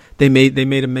in them. They made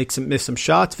them miss some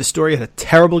shots. Vistoria had a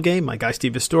terrible game. My guy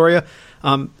Steve Vistoria.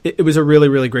 It was a really,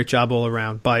 really great job all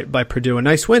around by Purdue. A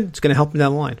nice win. It's going to help them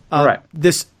down the line. All right.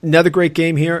 This another great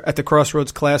game here at the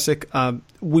Crossroads Classic.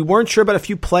 We weren't sure about a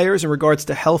few players in regards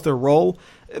to health or role.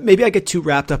 Maybe I get too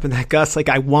wrapped up in that, Gus. Like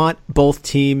I want both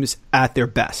teams at their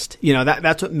best.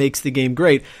 That's what makes the game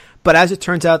great. But as it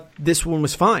turns out, this one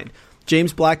was fine.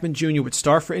 James Blackman Jr. would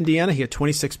start for Indiana. He had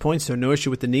 26 points, so no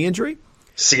issue with the knee injury.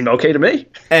 Seemed okay to me.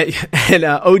 And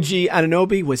OG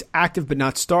Anunoby was active but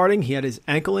not starting. He had his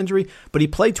ankle injury, but he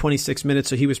played 26 minutes,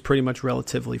 so he was pretty much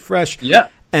relatively fresh. Yeah.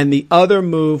 And the other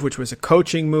move, which was a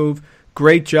coaching move,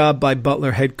 great job by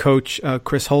Butler head coach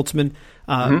Chris Holtzman.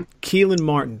 Keelan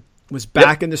Martin was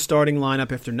back in the starting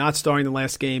lineup after not starting the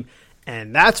last game.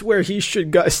 And that's where he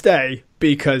should stay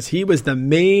because he was the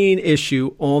main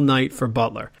issue all night for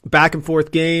Butler. Back and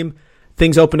forth game.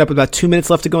 Things opened up with about 2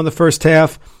 minutes left to go in the first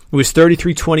half. It was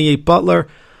 33-28 Butler.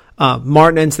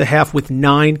 Martin ends the half with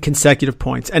 9 consecutive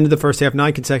points. Ended the first half,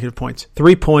 9 consecutive points.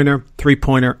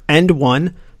 Three-pointer, and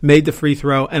one. Made the free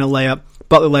throw and a layup.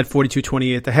 Butler led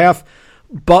 42-28 at the half.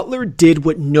 Butler did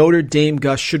what Notre Dame,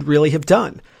 Gus, should really have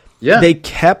done. Yeah. They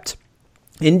kept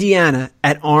Indiana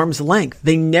at arm's length.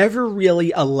 They never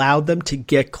really allowed them to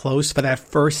get close for that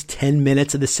first 10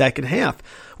 minutes of the second half,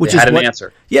 which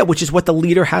is what the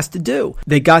leader has to do.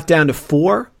 They got down to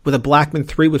 4 with a Blackman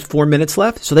 3 with 4 minutes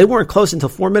left. So they weren't close until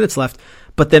 4 minutes left,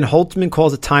 but then Holtzman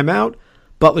calls a timeout.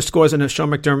 Butler scores on a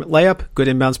Sean McDermott layup. Good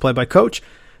inbounds play by coach.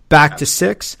 Back to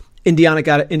 6. Indiana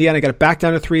got it back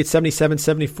down to 3 at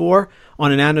 77-74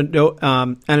 on an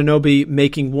Anunoby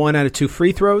making 1 out of 2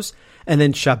 free throws. And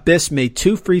then Shabis made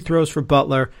 2 free throws for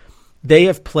Butler. They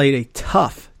have played a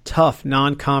tough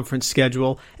non-conference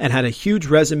schedule and had a huge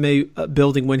resume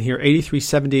building win here,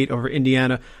 83-78 over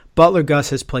Indiana. Butler, Gus,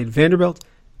 has played Vanderbilt,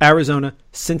 Arizona,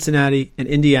 Cincinnati, and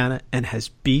Indiana and has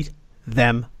beat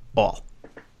them all.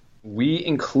 We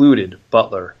included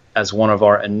Butler as one of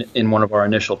our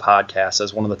initial podcasts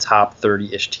as one of the top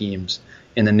 30-ish teams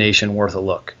in the nation worth a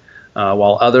look.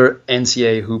 While other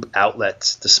NCAA hoop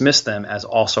outlets dismissed them as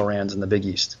also-rans in the Big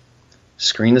East.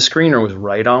 Screen the Screener was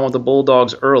right on with the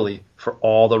Bulldogs early for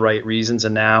all the right reasons,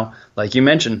 and now, like you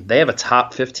mentioned, they have a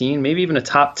top 15, maybe even a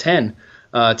top 10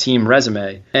 team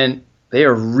resume, and they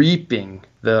are reaping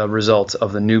the results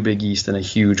of the new Big East in a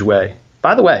huge way.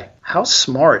 By the way, how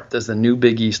smart does the new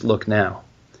Big East look now?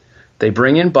 They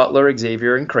bring in Butler,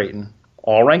 Xavier, and Creighton,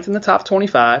 all ranked in the top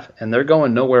 25, and they're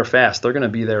going nowhere fast. They're going to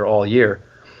be there all year.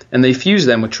 And they fuse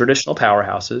them with traditional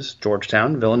powerhouses,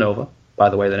 Georgetown, Villanova, by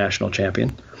the way, the national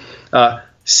champion,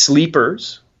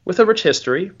 sleepers with a rich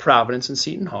history, Providence and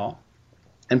Seton Hall,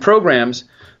 and programs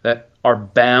that are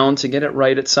bound to get it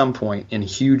right at some point in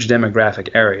huge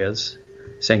demographic areas,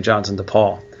 St. John's and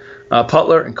DePaul.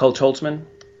 Butler and Coach Holtzman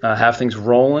have things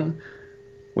rolling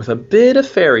with a bit of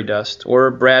fairy dust or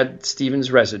Brad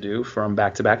Stevens residue from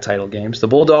back-to-back title games. The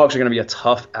Bulldogs are going to be a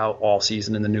tough out all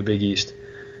season in the new Big East.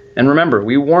 And remember,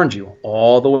 we warned you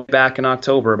all the way back in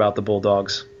October about the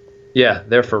Bulldogs. Yeah,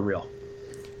 they're for real.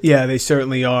 Yeah, they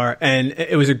certainly are. And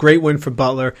it was a great win for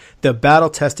Butler. They're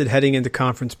battle-tested heading into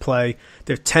conference play.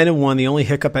 They're 10-1. The only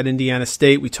hiccup at Indiana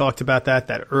State, we talked about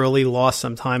that early loss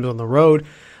sometimes on the road.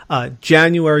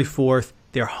 January 4th,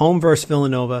 they're home versus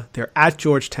Villanova. They're at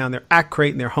Georgetown. They're at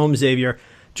Creighton. They're home Xavier.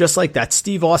 just like that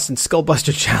Steve Austin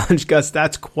Skullbuster Challenge, Gus,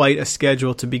 that's quite a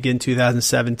schedule to begin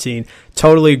 2017.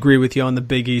 Totally agree with you on the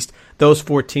Big East. Those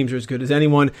 4 teams are as good as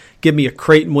anyone. Give me a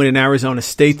Creighton win in Arizona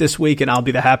State this week, and I'll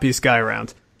be the happiest guy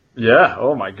around. Yeah.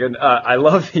 Oh my goodness. I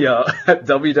love the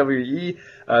WWE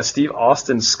Steve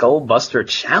Austin Skullbuster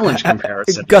Challenge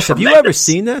comparison. Gus, have you ever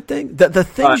seen that thing? The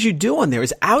things you do on there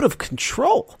is out of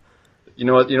control. You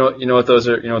know what those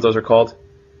are called?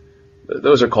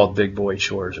 Those are called big boy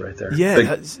chores right there.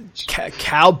 Yeah,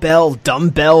 cowbell,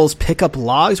 dumbbells, pick up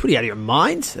logs. What are you, out of your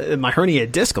mind? My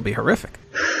herniated disc will be horrific.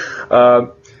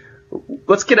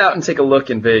 Let's get out and take a look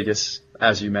in Vegas,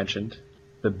 as you mentioned,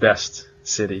 the best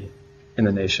city in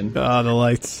the nation. The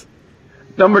lights.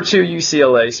 Number 2,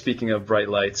 UCLA, speaking of bright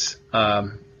lights,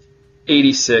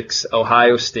 86,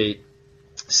 Ohio State,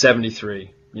 73.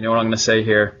 You know what I'm going to say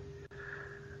here?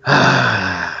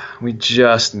 We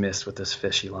just missed with this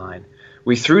fishy line.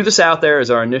 We threw this out there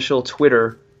as our initial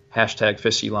Twitter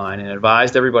 #fishy line and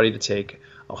advised everybody to take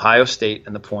Ohio State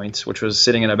and the points, which was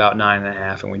sitting at about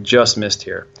 9.5, and we just missed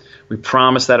here. We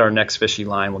promised that our next fishy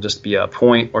line will just be a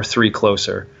point or 3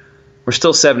 closer. We're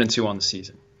still 7-2 on the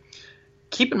season.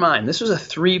 Keep in mind, this was a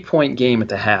 3-point game at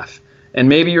the half. And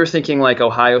maybe you're thinking like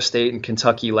Ohio State and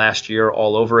Kentucky last year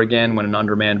all over again when an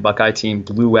undermanned Buckeye team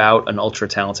blew out an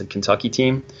ultra-talented Kentucky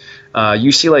team.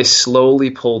 UCLA slowly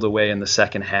pulled away in the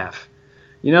second half.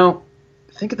 You know,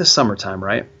 think of the summertime,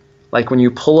 right? Like when you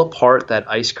pull apart that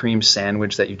ice cream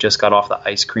sandwich that you just got off the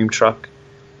ice cream truck,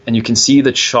 and you can see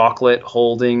the chocolate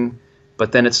holding,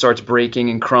 but then it starts breaking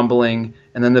and crumbling,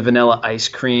 and then the vanilla ice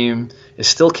cream is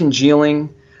still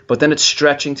congealing, but then it's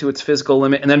stretching to its physical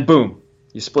limit, and then boom,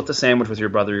 you split the sandwich with your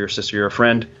brother, your sister, your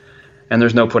friend, and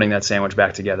there's no putting that sandwich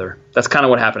back together. That's kind of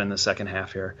what happened in the second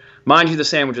half here. Mind you, the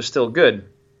sandwich is still good.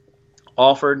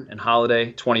 Alford and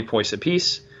Holiday, 20 points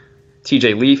apiece.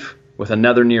 TJ Leaf with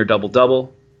another near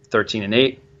double-double, 13 and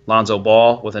 8. Lonzo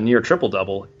Ball with a near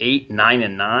triple-double, 8, 9,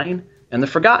 and 9. And the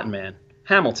forgotten man,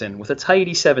 Hamilton, with a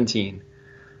tidy 17.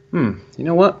 You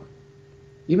know what?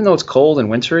 Even though it's cold and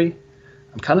wintry,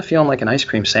 I'm kind of feeling like an ice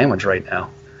cream sandwich right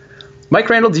now. Mike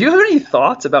Randall, do you have any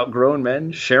thoughts about grown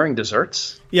men sharing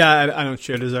desserts? Yeah, I don't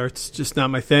share desserts. Just not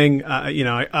my thing.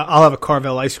 I'll have a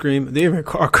Carvel ice cream.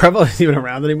 Carvel isn't even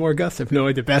around anymore, Gus. I have no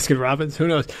idea. Baskin Robbins, who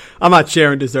knows? I'm not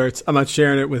sharing desserts. I'm not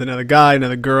sharing it with another guy,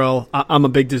 another girl. I'm a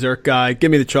big dessert guy. Give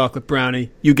me the chocolate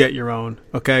brownie. You get your own,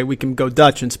 okay? We can go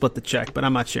Dutch and split the check, but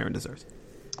I'm not sharing desserts.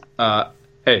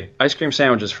 Hey, ice cream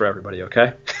sandwiches for everybody,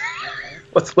 okay?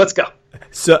 Let's go.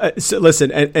 So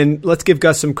listen, and let's give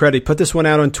Gus some credit. Put this one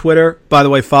out on Twitter. By the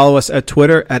way, follow us at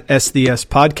Twitter at SDS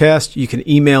Podcast. You can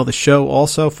email the show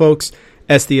also, folks,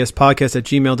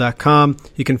 sdspodcast@gmail.com.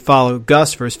 You can follow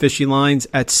Gus for his fishy lines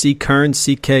at ckern,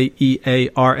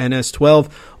 CKEARNS12,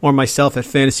 or myself at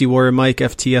Fantasy Warrior Mike,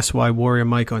 FTSY Warrior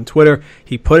Mike on Twitter.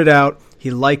 He put it out.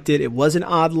 He liked it. It was an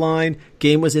odd line.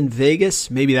 Game was in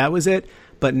Vegas. Maybe that was it.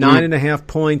 But 9.5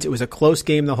 points. It was a close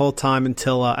game the whole time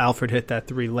until Alfred hit that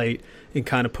 3 late and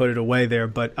kind of put it away there.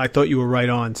 But I thought you were right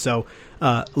on. So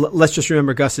let's just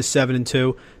remember Gus is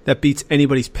 7-2. That beats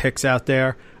anybody's picks out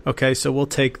there. Okay, so we'll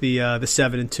take the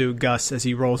 7-2 Gus as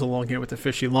he rolls along here with the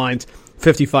fishy lines.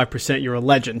 55%, you're a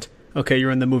legend. Okay, you're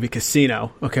in the movie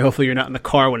Casino. Okay, hopefully you're not in the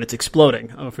car when it's exploding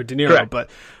for De Niro. Correct.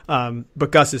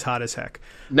 But Gus is hot as heck.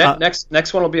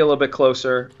 Next one will be a little bit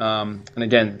closer. And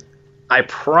again, I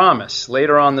promise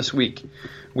later on this week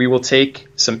we will take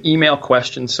some email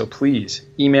questions, so please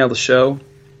email the show,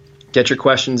 get your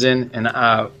questions in, and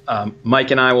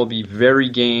Mike and I will be very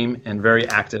game and very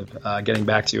active getting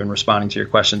back to you and responding to your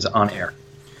questions on air.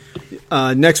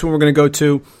 Next one we're going to go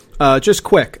to, just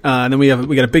quick, and then we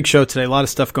got a big show today, a lot of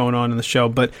stuff going on in the show,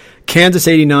 but Kansas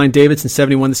 89, Davidson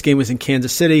 71. This game was in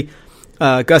Kansas City.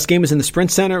 Gus, game was in the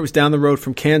Sprint Center. It was down the road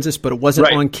from Kansas, but it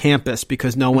wasn't on campus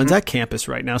because no one's at campus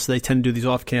right now, so they tend to do these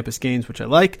off-campus games, which I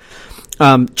like.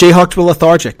 Jayhawks were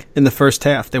lethargic in the first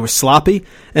half. They were sloppy,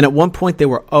 and at one point they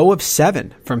were 0 of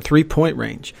 7 from three-point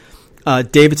range.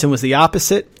 Davidson was the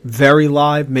opposite, very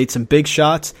live, made some big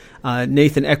shots.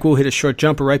 Nathan Ekwu hit a short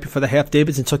jumper right before the half.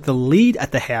 Davidson took the lead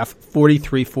at the half,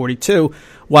 43-42.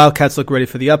 Wildcats look ready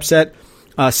for the upset.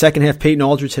 Second half, Peyton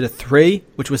Aldridge hit a 3,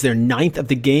 which was their 9th of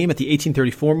the game at the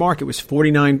 18:34 mark. It was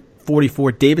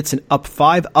 49-44. Davidson up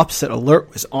 5. Upset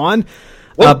alert was on.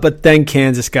 But then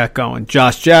Kansas got going.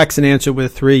 Josh Jackson answered with a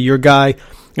 3. Your guy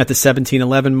at the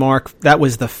 17-11 mark. That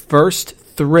was the first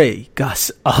 3,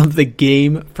 Gus, of the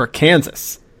game for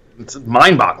Kansas. It's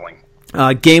mind-boggling.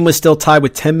 Game was still tied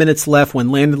with 10 minutes left when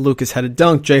Landon Lucas had a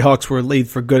dunk. Jayhawks were lead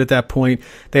for good at that point.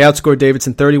 They outscored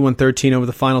Davidson 31-13 over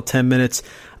the final 10 minutes.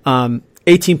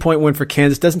 18-point win for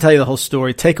Kansas. Doesn't tell you the whole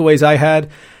story. Takeaways I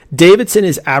had, Davidson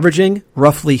is averaging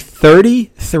roughly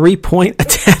 33-point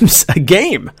attempts a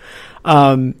game.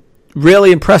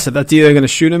 Really impressive. That's either going to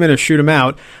shoot him in or shoot him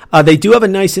out. They do have a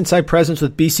nice inside presence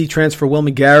with BC transfer Will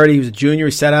McGarrity. He was a junior.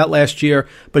 He sat out last year,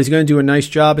 but he's going to do a nice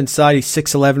job inside. He's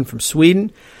 6'11" from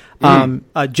Sweden.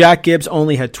 Jack Gibbs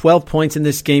only had 12 points in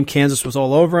this game. Kansas was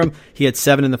all over him. He had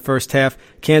 7 in the first half.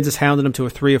 Kansas hounded him to a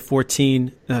 3 of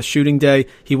 14 shooting day.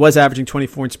 He was averaging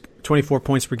 24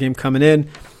 points per game coming in.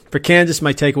 For Kansas,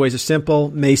 my takeaways are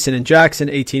simple. Mason and Jackson,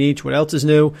 18 each. What else is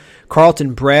new?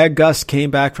 Carlton Bragg Gus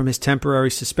came back from his temporary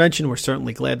suspension. We're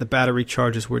certainly glad the battery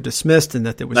charges were dismissed and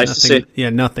that there was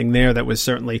nothing there that was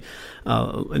certainly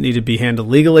needed to be handled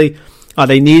legally.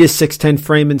 They need a 6'10"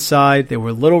 frame inside. They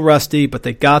were a little rusty, but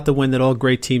they got the win that all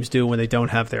great teams do when they don't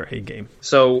have their A game.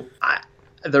 So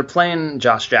they're playing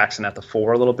Josh Jackson at the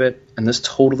 4 a little bit, and this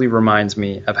totally reminds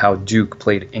me of how Duke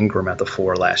played Ingram at the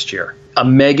 4 last year. A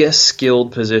mega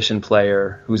skilled position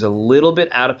player who's a little bit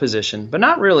out of position, but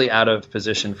not really out of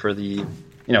position for the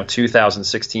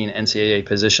 2016 NCAA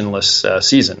positionless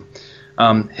season.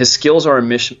 His skills are a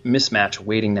mismatch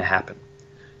waiting to happen.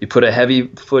 You put a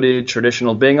heavy-footed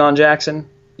traditional big on Jackson,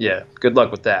 yeah, good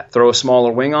luck with that. Throw a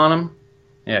smaller wing on him,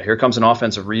 yeah, here comes an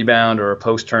offensive rebound or a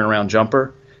post turnaround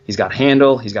jumper. He's got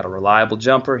handle, he's got a reliable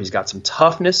jumper, he's got some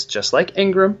toughness, just like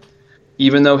Ingram,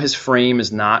 even though his frame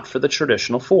is not for the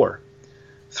traditional 4.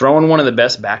 Throw in one of the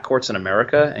best backcourts in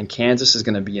America, and Kansas is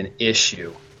going to be an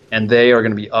issue. And they are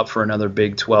going to be up for another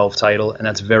Big 12 title, and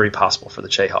that's very possible for the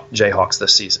Jayhawks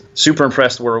this season. Super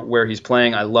impressed where he's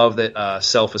playing. I love that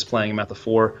Self is playing him at the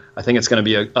 4. I think it's going to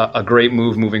be a great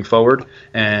move moving forward,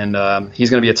 and he's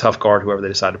going to be a tough guard, whoever they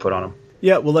decide to put on him.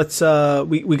 Yeah, well, let's.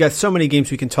 We got so many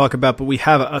games we can talk about, but we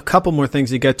have a couple more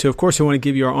things to get to. Of course, I want to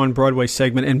give you our On Broadway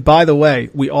segment, and by the way,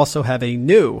 we also have a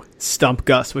new Stump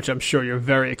Gus, which I'm sure you're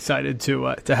very excited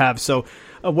to have. So,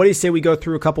 what do you say we go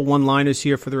through a couple one-liners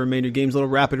here for the remainder of games, little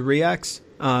rapid reacts?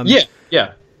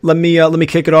 Yeah. Let me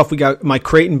kick it off. We got my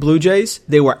Creighton Blue Jays.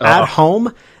 They were at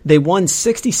home. They won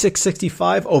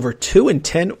 66-65 over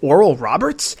 2-10 Oral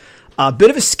Roberts. A bit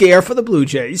of a scare for the Blue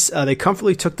Jays. They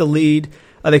comfortably took the lead.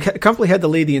 They comfortably had the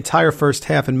lead the entire first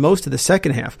half and most of the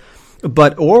second half.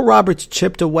 But Oral Roberts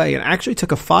chipped away and actually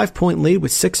took a 5-point lead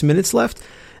with 6 minutes left.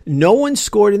 No one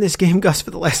scored in this game, Gus,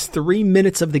 for the last 3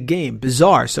 minutes of the game.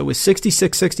 Bizarre. So it was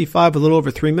 66-65, a little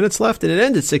over 3 minutes left, and it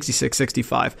ended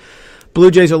 66-65. Blue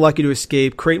Jays are lucky to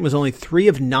escape. Creighton was only 3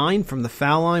 of 9 from the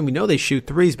foul line. We know they shoot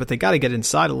threes, but they got to get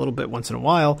inside a little bit once in a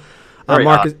while.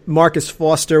 Marcus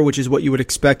Foster, which is what you would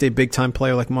expect a big-time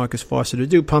player like Marcus Foster to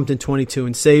do, pumped in 22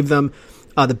 and saved them.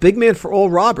 The big man for Oral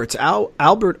Roberts,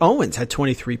 Albert Owens, had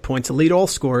 23 points, to lead all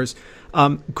scorers.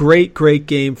 Great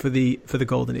game for the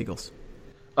Golden Eagles.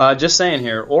 Just saying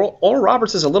here, Oral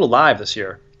Roberts is a little live this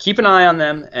year. Keep an eye on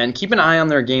them, and keep an eye on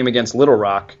their game against Little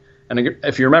Rock. And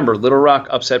if you remember, Little Rock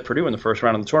upset Purdue in the first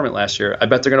round of the tournament last year. I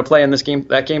bet they're going to play in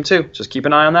that game too. Just keep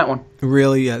an eye on that one.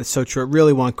 Really, yeah, it's so true. I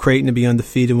really want Creighton to be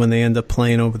undefeated when they end up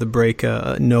playing over the break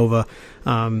Nova.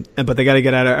 But they got to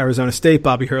get out of Arizona State.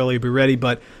 Bobby Hurley will be ready.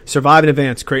 But survive in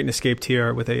advance. Creighton escaped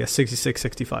here with a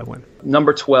 66-65 win.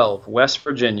 Number 12, West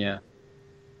Virginia,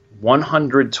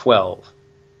 112.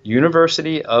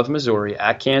 University of Missouri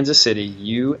at Kansas City,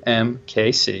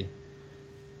 UMKC,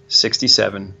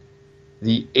 67.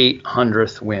 The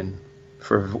 800th win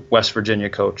for West Virginia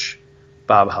coach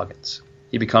Bob Huggins.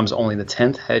 He becomes only the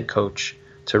 10th head coach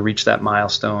to reach that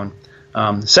milestone.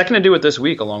 Second to do it this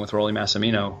week, along with Rolly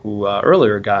Massimino, who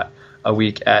earlier got a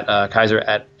week at Kaiser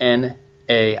at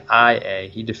NAIA.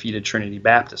 He defeated Trinity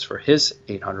Baptist for his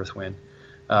 800th win.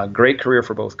 Great career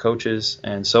for both coaches,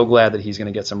 and so glad that he's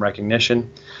going to get some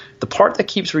recognition. The part that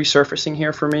keeps resurfacing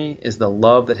here for me is the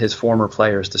love that his former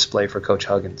players display for Coach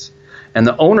Huggins, and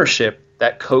the ownership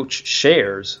that Coach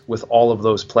shares with all of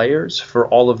those players for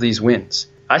all of these wins.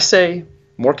 I say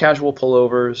more casual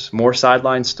pullovers, more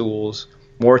sideline stools,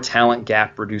 more talent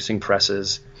gap reducing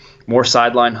presses, more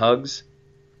sideline hugs,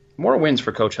 more wins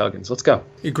for Coach Huggins. Let's go.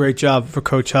 A great job for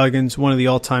Coach Huggins, one of the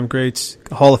all-time greats,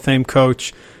 Hall of Fame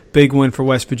coach. Big win for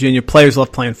West Virginia. Players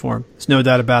love playing for him. There's no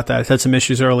doubt about that. He's had some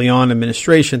issues early on,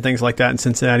 administration, things like that in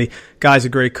Cincinnati. Guy's a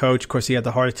great coach. Of course, he had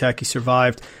the heart attack. He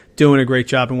survived. Doing a great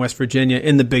job in West Virginia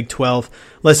in the Big 12.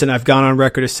 Listen, I've gone on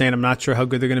record as saying I'm not sure how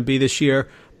good they're going to be this year,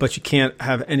 but you can't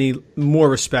have any more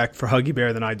respect for Huggy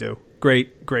Bear than I do.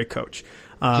 Great coach.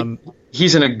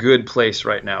 He's in a good place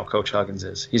right now, Coach Huggins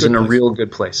is. He's Good in a place. real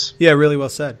good place. Yeah, really well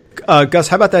said. Gus,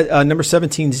 how about that number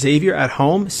 17 Xavier at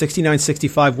home,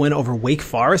 69-65 win over Wake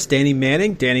Forest? Danny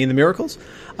Manning, Danny and the Miracles,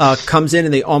 comes in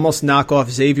and they almost knock off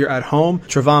Xavier at home.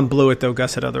 Trevon blew it, though.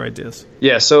 Gus had other ideas.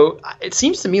 Yeah, so it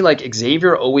seems to me like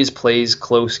Xavier always plays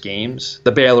close games,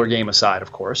 the Baylor game aside,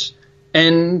 of course,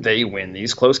 and they win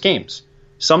these close games.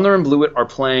 Sumner and Blewett are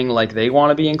playing like they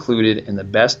want to be included in the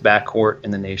best backcourt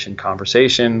in the nation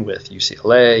conversation with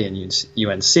UCLA and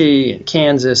UNC and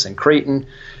Kansas and Creighton.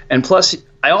 And plus,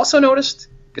 I also noticed,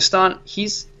 Gaston,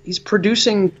 he's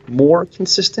producing more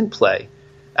consistent play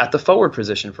at the forward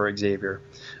position for Xavier.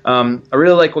 I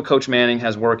really like what Coach Manning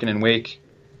has working in Wake.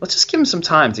 Let's just give him some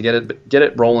time to get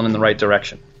it rolling in the right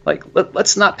direction. Like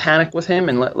let's not panic with him,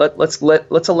 and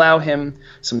let's allow him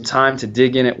some time to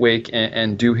dig in at Wake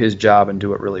and do his job and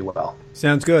do it really well.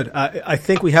 Sounds good. I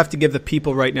think we have to give the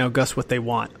people right now, Gus, what they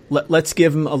want. Let's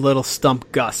give them a little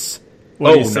stump Gus.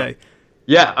 What do you say? No.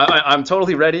 Yeah, I'm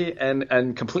totally ready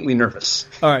and completely nervous.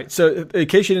 All right, so in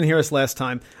case you didn't hear us last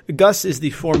time, Gus is the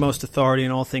foremost authority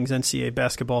in all things NCAA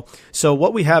basketball. So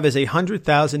what we have is a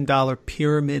 $100,000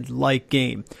 pyramid-like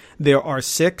game. There are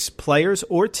 6 players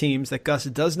or teams that Gus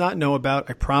does not know about.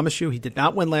 I promise you, he did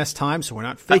not win last time, so we're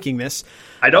not faking this.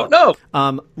 I don't know.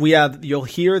 You'll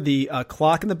hear the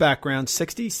clock in the background,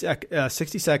 60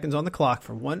 seconds on the clock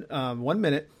for 1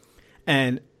 minute,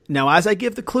 and now, as I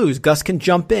give the clues, Gus can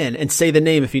jump in and say the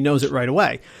name if he knows it right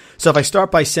away. So if I start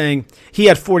by saying he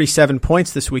had 47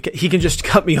 points this week, he can just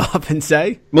cut me off and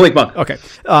say Malik Monk. Okay,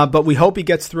 but we hope he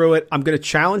gets through it. I'm going to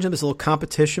challenge him. There's a little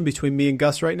competition between me and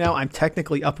Gus right now. I'm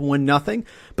technically up 1-0,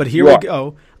 but here we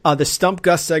go. The Stump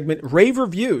Gus segment, rave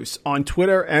reviews on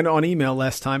Twitter and on email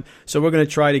last time, so we're going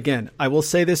to try it again. I will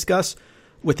say this, Gus.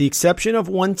 With the exception of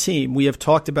one team, we have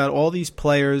talked about all these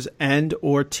players and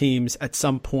or teams at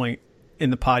some point in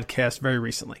the podcast very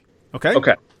recently. Okay?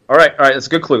 Okay. All right. That's a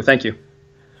good clue. Thank you.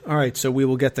 All right. So we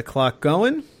will get the clock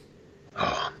going.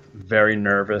 Oh, very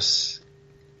nervous.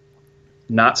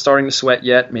 Not starting to sweat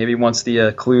yet. Maybe once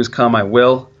the clues come, I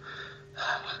will.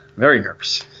 Very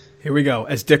nervous. Here we go.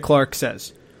 As Dick Clark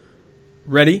says.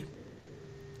 Ready?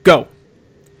 Go.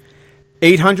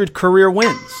 800 career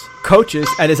wins. Coaches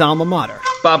at his alma mater.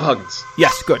 Bob Huggins.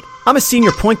 Yes, good. I'm a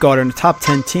senior point guard on a top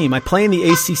 10 team. I play in the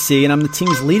ACC, and I'm the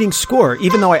team's leading scorer,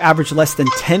 even though I average less than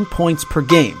 10 points per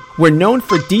game. We're known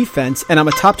for defense, and I'm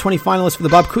a top 20 finalist for the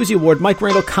Bob Cousy Award. Mike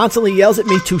Randall constantly yells at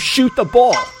me to shoot the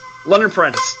ball. London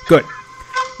Prentice. Good.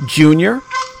 Junior,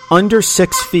 under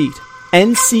 6 feet,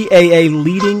 NCAA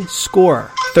leading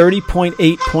scorer,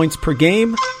 30.8 points per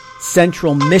game,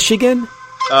 Central Michigan.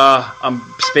 I'm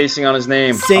spacing on his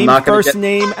name. Same first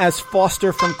name as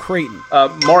Foster from Creighton.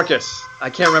 Marcus. I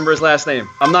can't remember his last name.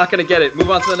 I'm not going to get it. Move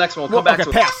on to the next one. We'll come back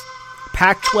to pass.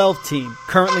 Pac-12 team,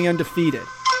 currently undefeated.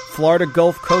 Florida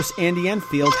Gulf Coast Andy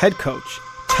Enfield, head coach.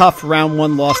 Tough round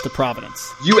 1 loss to Providence.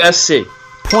 USC.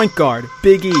 Point guard,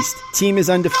 Big East, team is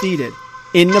undefeated.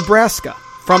 In Nebraska,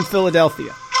 from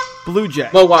Philadelphia. Blue Jay.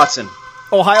 Mo Watson.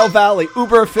 Ohio Valley,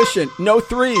 uber efficient, no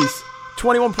threes.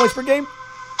 21 points per game.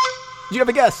 Do you have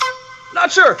a guess?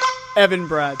 Not sure. Evan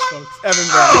Brads, folks. Evan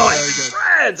Brads. Oh, very Evan good.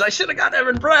 Brads. I should have got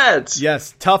Evan Brads.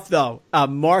 Yes, tough though.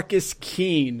 Marcus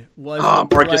Keene was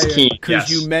Marcus Keene, because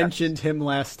you mentioned him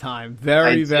last time.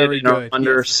 Very good.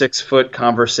 Under 6 foot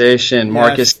conversation. Yes.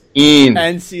 Marcus Keene.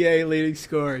 NCAA leading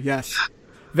scorer. Yes.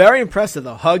 Very impressive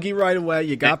though. Huggy right away.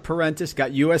 You got Parentis,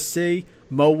 got USC.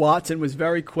 Mo Watson was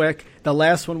very quick. The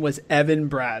last one was Evan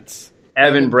Brads.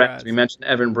 Evan Brads. We mentioned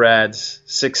Evan Brads,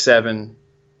 6'7".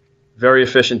 Very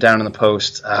efficient down in the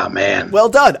post. Oh, man. Well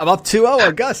done. I'm up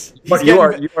 2-0, Gus. You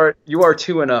are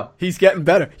 2-0. He's getting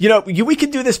better. We can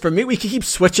do this for me. We can keep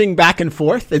switching back and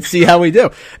forth and see how we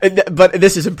do. But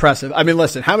this is impressive. I mean,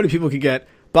 listen, how many people can get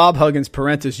Bob Huggins,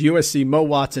 Parentis, USC, Mo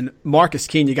Watson, Marcus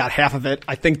Keene? You got half of it.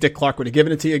 I think Dick Clark would have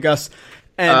given it to you, Gus.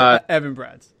 And Evan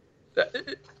Brads.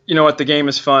 You know what? The game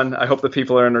is fun. I hope the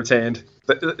people are entertained.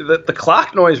 The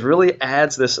clock noise really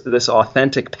adds this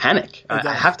authentic panic.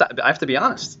 I have to be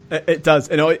honest. It does.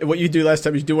 And what you do last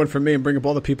time is you do one for me and bring up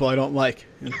all the people I don't like.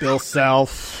 Bill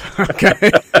Self.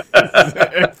 Okay.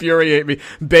 Infuriate me.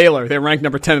 Baylor. They're ranked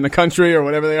number 10 in the country or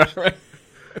whatever they are. Right?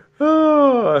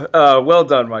 Well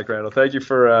done, Mike Randall. Thank you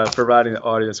for providing the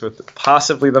audience with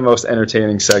possibly the most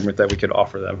entertaining segment that we could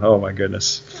offer them. Oh, my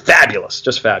goodness. Fabulous.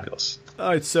 Just fabulous. All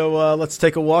right, so let's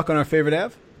take a walk on our favorite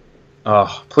Ave.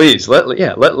 Oh, please.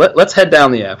 Let's head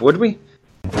down the Ave, would we?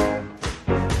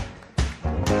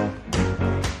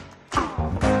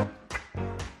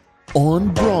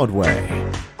 On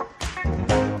Broadway.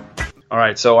 All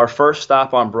right, so our first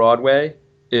stop on Broadway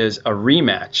is a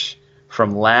rematch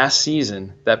from last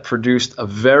season that produced a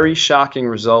very shocking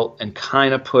result and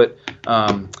kind of put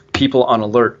people on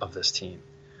alert of this team.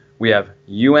 We have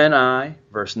UNI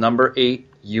versus number 8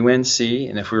 UNC,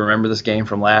 and if we remember this game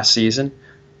from last season,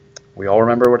 we all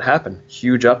remember what happened.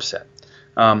 Huge upset.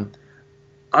 I'm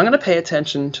going to pay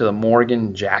attention to the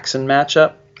Morgan-Jackson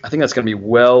matchup. I think that's going to be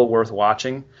well worth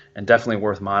watching and definitely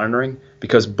worth monitoring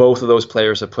because both of those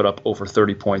players have put up over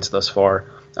 30 points thus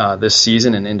far this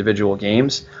season in individual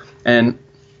games. And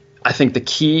I think the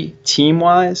key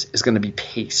team-wise is going to be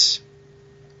pace.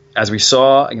 As we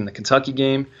saw in the Kentucky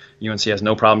game, UNC has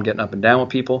no problem getting up and down with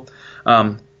people.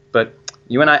 But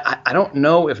UNI, I don't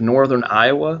know if Northern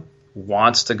Iowa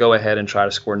wants to go ahead and try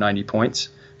to score 90 points.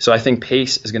 So I think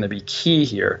pace is going to be key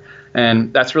here.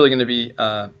 And that's really going to be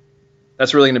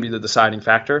the deciding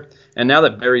factor. And now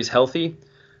that Barry's healthy,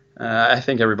 I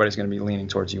think everybody's going to be leaning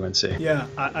towards UNC. Yeah,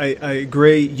 I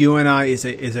agree. UNI is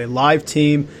a live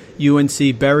team.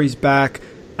 UNC, Barry's back.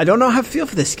 I don't know how to feel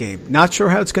for this game. Not sure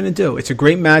how it's going to do. It's a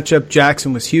great matchup.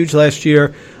 Jackson was huge last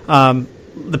year.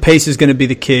 The pace is going to be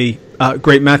the key.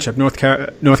 Great matchup,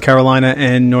 North Carolina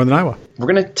and Northern Iowa. We're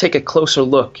going to take a closer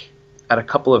look at a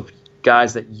couple of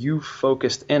guys that you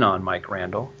focused in on, Mike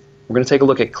Randall. We're going to take a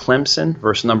look at Clemson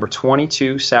versus number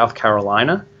 22, South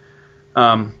Carolina.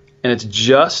 And it's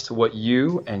just what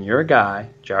you and your guy,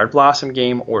 Jared Blossom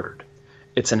game, ordered.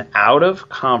 It's an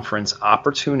out-of-conference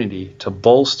opportunity to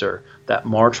bolster that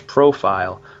March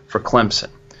profile for Clemson.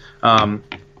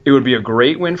 It would be a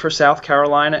great win for South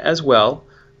Carolina as well,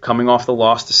 coming off the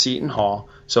loss to Seton Hall.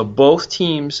 So both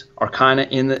teams are kind of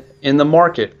in the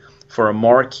market for a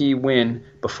marquee win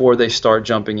before they start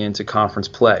jumping into conference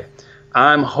play.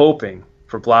 I'm hoping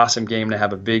for Blossom game to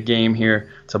have a big game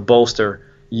here to bolster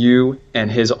you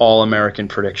and his All-American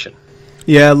prediction.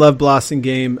 Yeah, I love Blossom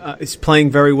game. He's playing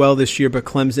very well this year, but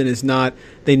Clemson is not.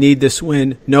 They need this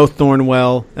win. No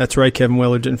Thornwell. That's right, Kevin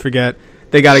Willard, didn't forget.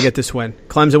 They got to get this win.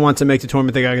 Clemson wants to make the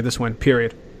tournament. They got to get this win,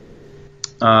 period.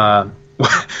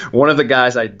 One of the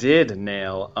guys I did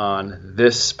nail on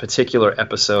this particular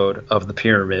episode of The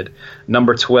Pyramid,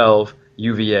 number 12,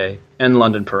 UVA, and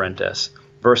London Parentes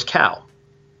versus Cal.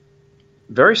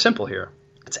 Very simple here.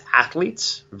 It's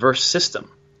athletes versus system,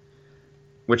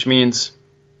 which means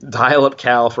dial up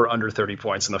Cal for under 30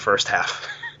 points in the first half.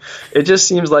 It just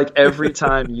seems like every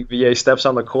time UVA steps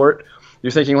on the court,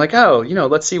 you're thinking like, oh,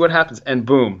 let's see what happens. And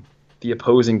boom, the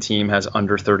opposing team has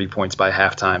under 30 points by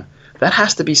halftime. That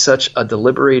has to be such a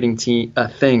deliberating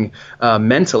thing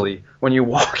mentally when you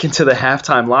walk into the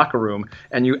halftime locker room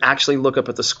and you actually look up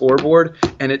at the scoreboard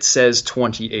and it says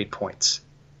 28 points.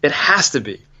 It has to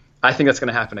be. I think that's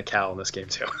going to happen to Cal in this game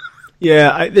too.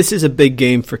 Yeah, this is a big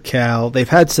game for Cal. They've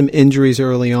had some injuries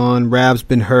early on. Rab's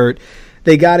been hurt.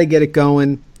 They got to get it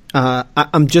going.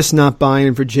 I'm just not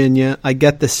buying Virginia. I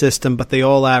get the system, but they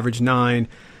all average 9.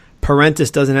 Parentes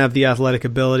doesn't have the athletic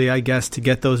ability, I guess, to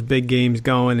get those big games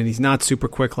going, and he's not super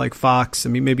quick like Fox. I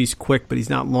mean, maybe he's quick, but he's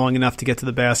not long enough to get to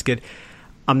the basket.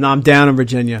 I'm down on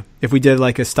Virginia. If we did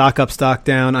like a stock up, stock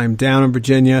down, I'm down on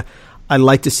Virginia. I'd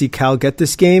like to see Cal get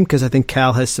this game because I think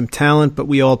Cal has some talent, but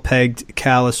we all pegged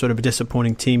Cal as sort of a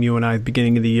disappointing team, you and I, at the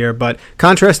beginning of the year. But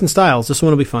contrast in styles, this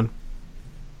one will be fun.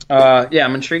 Yeah,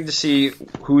 I'm intrigued to see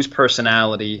whose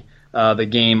personality the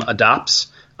game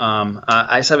adopts.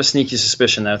 I just have a sneaky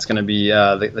suspicion that it's going to be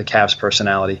the Cavs'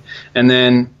 personality. And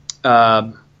then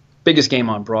biggest game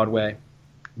on Broadway,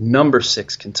 number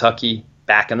 6 Kentucky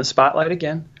back in the spotlight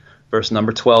again versus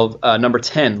number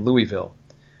 10 Louisville.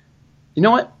 You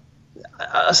know what?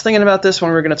 I was thinking about this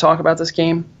when we were going to talk about this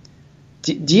game.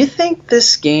 Do you think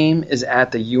this game is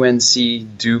at the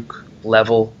UNC Duke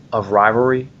level of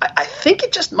rivalry? I think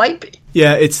it just might be.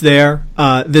 Yeah, it's there.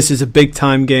 This is a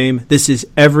big-time game. This is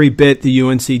every bit the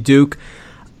UNC Duke.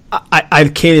 I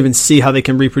can't even see how they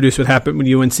can reproduce what happened with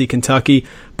UNC Kentucky,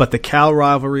 but the Cal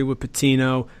rivalry with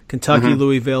Pitino, Kentucky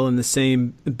Louisville in the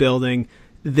same building,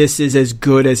 this is as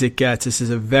good as it gets. This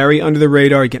is a very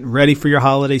under-the-radar, getting ready for your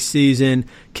holiday season,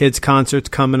 kids' concerts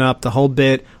coming up, the whole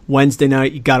bit. Wednesday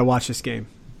night, you got to watch this game.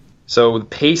 So the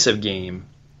pace of game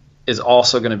is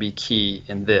also going to be key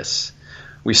in this.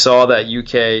 We saw that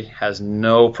UK has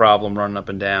no problem running up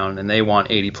and down, and they want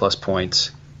 80-plus points.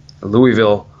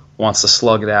 Louisville wants to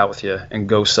slug it out with you and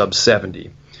go sub 70.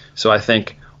 So I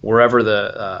think wherever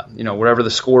the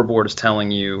scoreboard is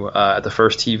telling you at the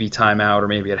first TV timeout or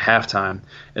maybe at halftime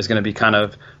is going to be kind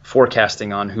of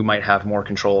forecasting on who might have more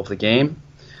control of the game.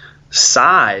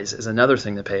 Size is another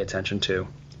thing to pay attention to.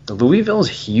 Louisville is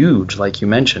huge, like you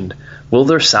mentioned. Will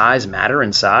their size matter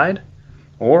inside?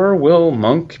 Or will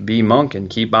Monk be Monk and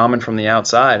keep bombing from the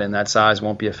outside and that size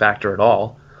won't be a factor at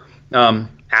all?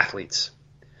 Athletes.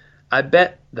 I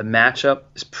bet the matchup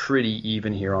is pretty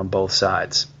even here on both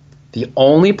sides. The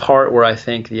only part where I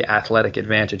think the athletic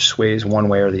advantage sways one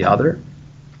way or the other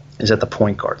is at the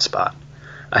point guard spot.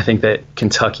 I think that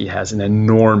Kentucky has an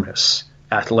enormous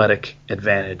athletic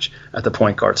advantage at the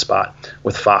point guard spot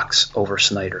with Fox over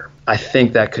Snyder. I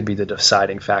think that could be the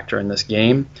deciding factor in this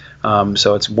game.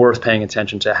 So it's worth paying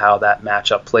attention to how that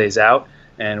matchup plays out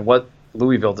and what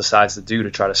Louisville decides to do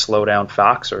to try to slow down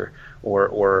Fox or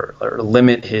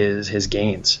limit his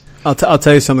gains. I'll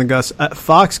tell you something, Gus.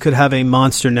 Fox could have a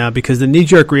monster now because the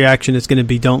knee-jerk reaction is going to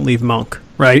be don't leave Monk,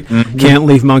 right? Mm-hmm. Can't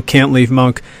leave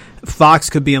Monk. Fox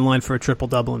could be in line for a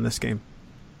triple-double in this game.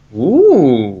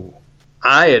 Ooh,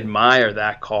 I admire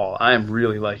that call. I am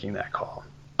really liking that call.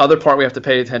 Other part we have to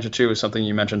pay attention to is something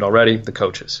you mentioned already, the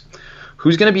coaches.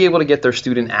 Who's going to be able to get their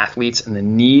student athletes in the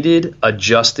needed,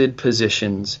 adjusted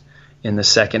positions in the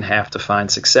second half to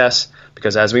find success?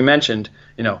 Because as we mentioned,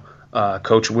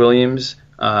 Coach Williams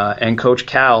and Coach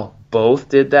Cal both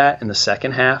did that in the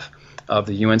second half of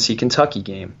the UNC Kentucky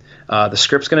game. The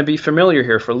script's going to be familiar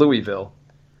here for Louisville.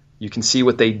 You can see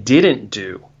what they didn't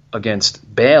do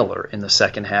against Baylor in the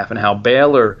second half and how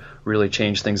Baylor really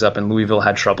changed things up and Louisville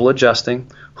had trouble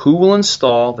adjusting. Who will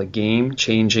install the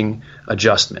game-changing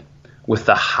adjustment with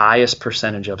the highest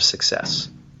percentage of success?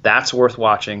 That's worth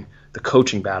watching. The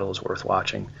coaching battle is worth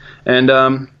watching. And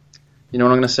you know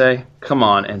what I'm going to say? Come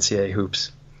on, NCAA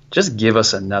Hoops. Just give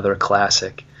us another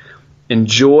classic.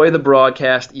 Enjoy the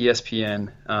broadcast,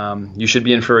 ESPN. You should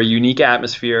be in for a unique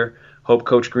atmosphere. Hope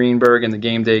Coach Greenberg and the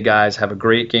game day guys have a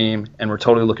great game, and we're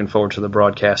totally looking forward to the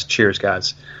broadcast. Cheers,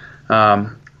 guys.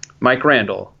 Mike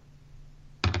Randall,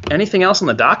 anything else on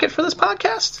the docket for this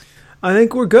podcast? I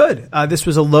think we're good. This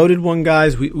was a loaded one,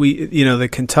 guys. We the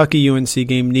Kentucky UNC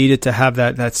game needed to have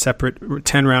that separate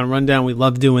 10-round rundown. We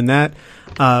love doing that.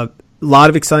 A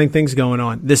lot of exciting things going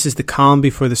on. This is the calm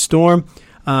before the storm.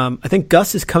 I think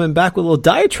Gus is coming back with a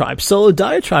little solo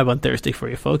diatribe on Thursday for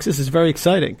you folks. This is very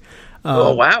exciting.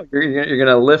 Oh wow! You're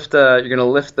gonna lift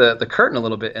the curtain a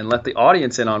little bit and let the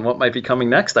audience in on what might be coming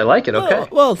next. I like it. Okay.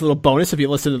 Well, it's a little bonus if you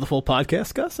listen to the full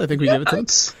podcast, Gus. I think we give it to him.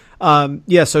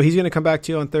 So he's going to come back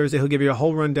to you on Thursday. He'll give you a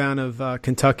whole rundown of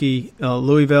Kentucky,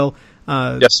 Louisville.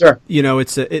 Yes, sir.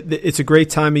 It's a great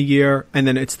time of year, and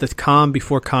then it's the calm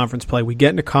before conference play. We get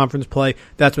into conference play.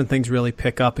 That's when things really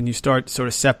pick up, and you start sort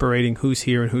of separating who's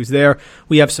here and who's there.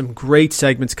 We have some great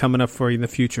segments coming up for you in the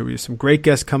future. We have some great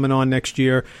guests coming on next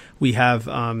year. We have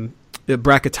the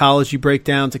bracketology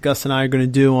breakdowns that Gus and I are going to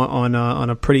do on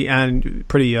a pretty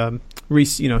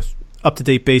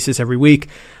up-to-date basis every week.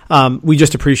 We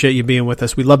just appreciate you being with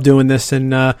us. We love doing this,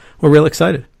 and we're real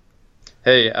excited.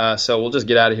 Hey, so we'll just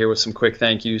get out of here with some quick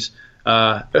thank yous.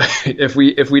 If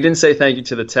we didn't say thank you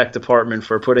to the tech department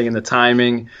for putting in the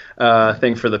timing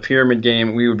thing for the pyramid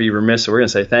game, we would be remiss. So we're going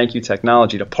to say thank you,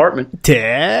 technology department.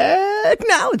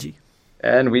 Technology.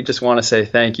 And we just want to say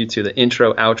thank you to the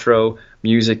intro, outro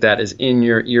music that is in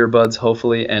your earbuds,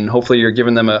 hopefully. And hopefully you're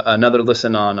giving them another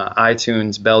listen on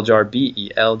iTunes, Beljar,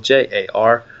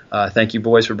 Beljar. Thank you,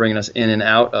 boys, for bringing us in and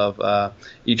out of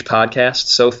each podcast.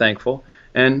 So thankful.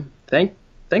 And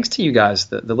thanks to you guys,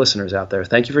 the listeners out there.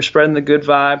 Thank you for spreading the good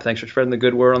vibe. Thanks for spreading the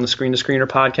good word on the Screen to Screener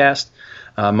podcast.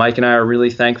 Mike and I are really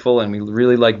thankful, and we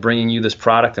really like bringing you this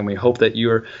product, and we hope that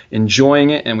you're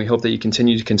enjoying it, and we hope that you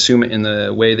continue to consume it in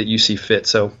the way that you see fit.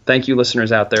 So thank you,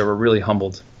 listeners out there. We're really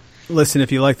humbled. Listen,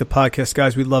 if you like the podcast,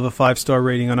 guys, we'd love a 5-star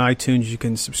rating on iTunes. You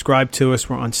can subscribe to us.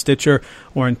 We're on Stitcher.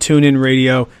 We're on TuneIn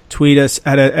Radio. Tweet us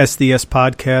at SDS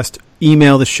Podcast.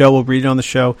 Email the show. We'll read it on the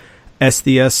show.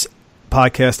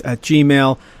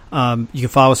 SDSPodcast@gmail. You can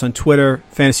follow us on Twitter.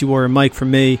 Fantasy Warrior Mike for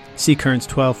me.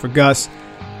 CKearns12 for Gus.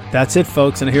 That's it,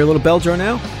 folks. And I hear a little bell jar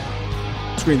now.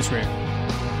 Screen the screen.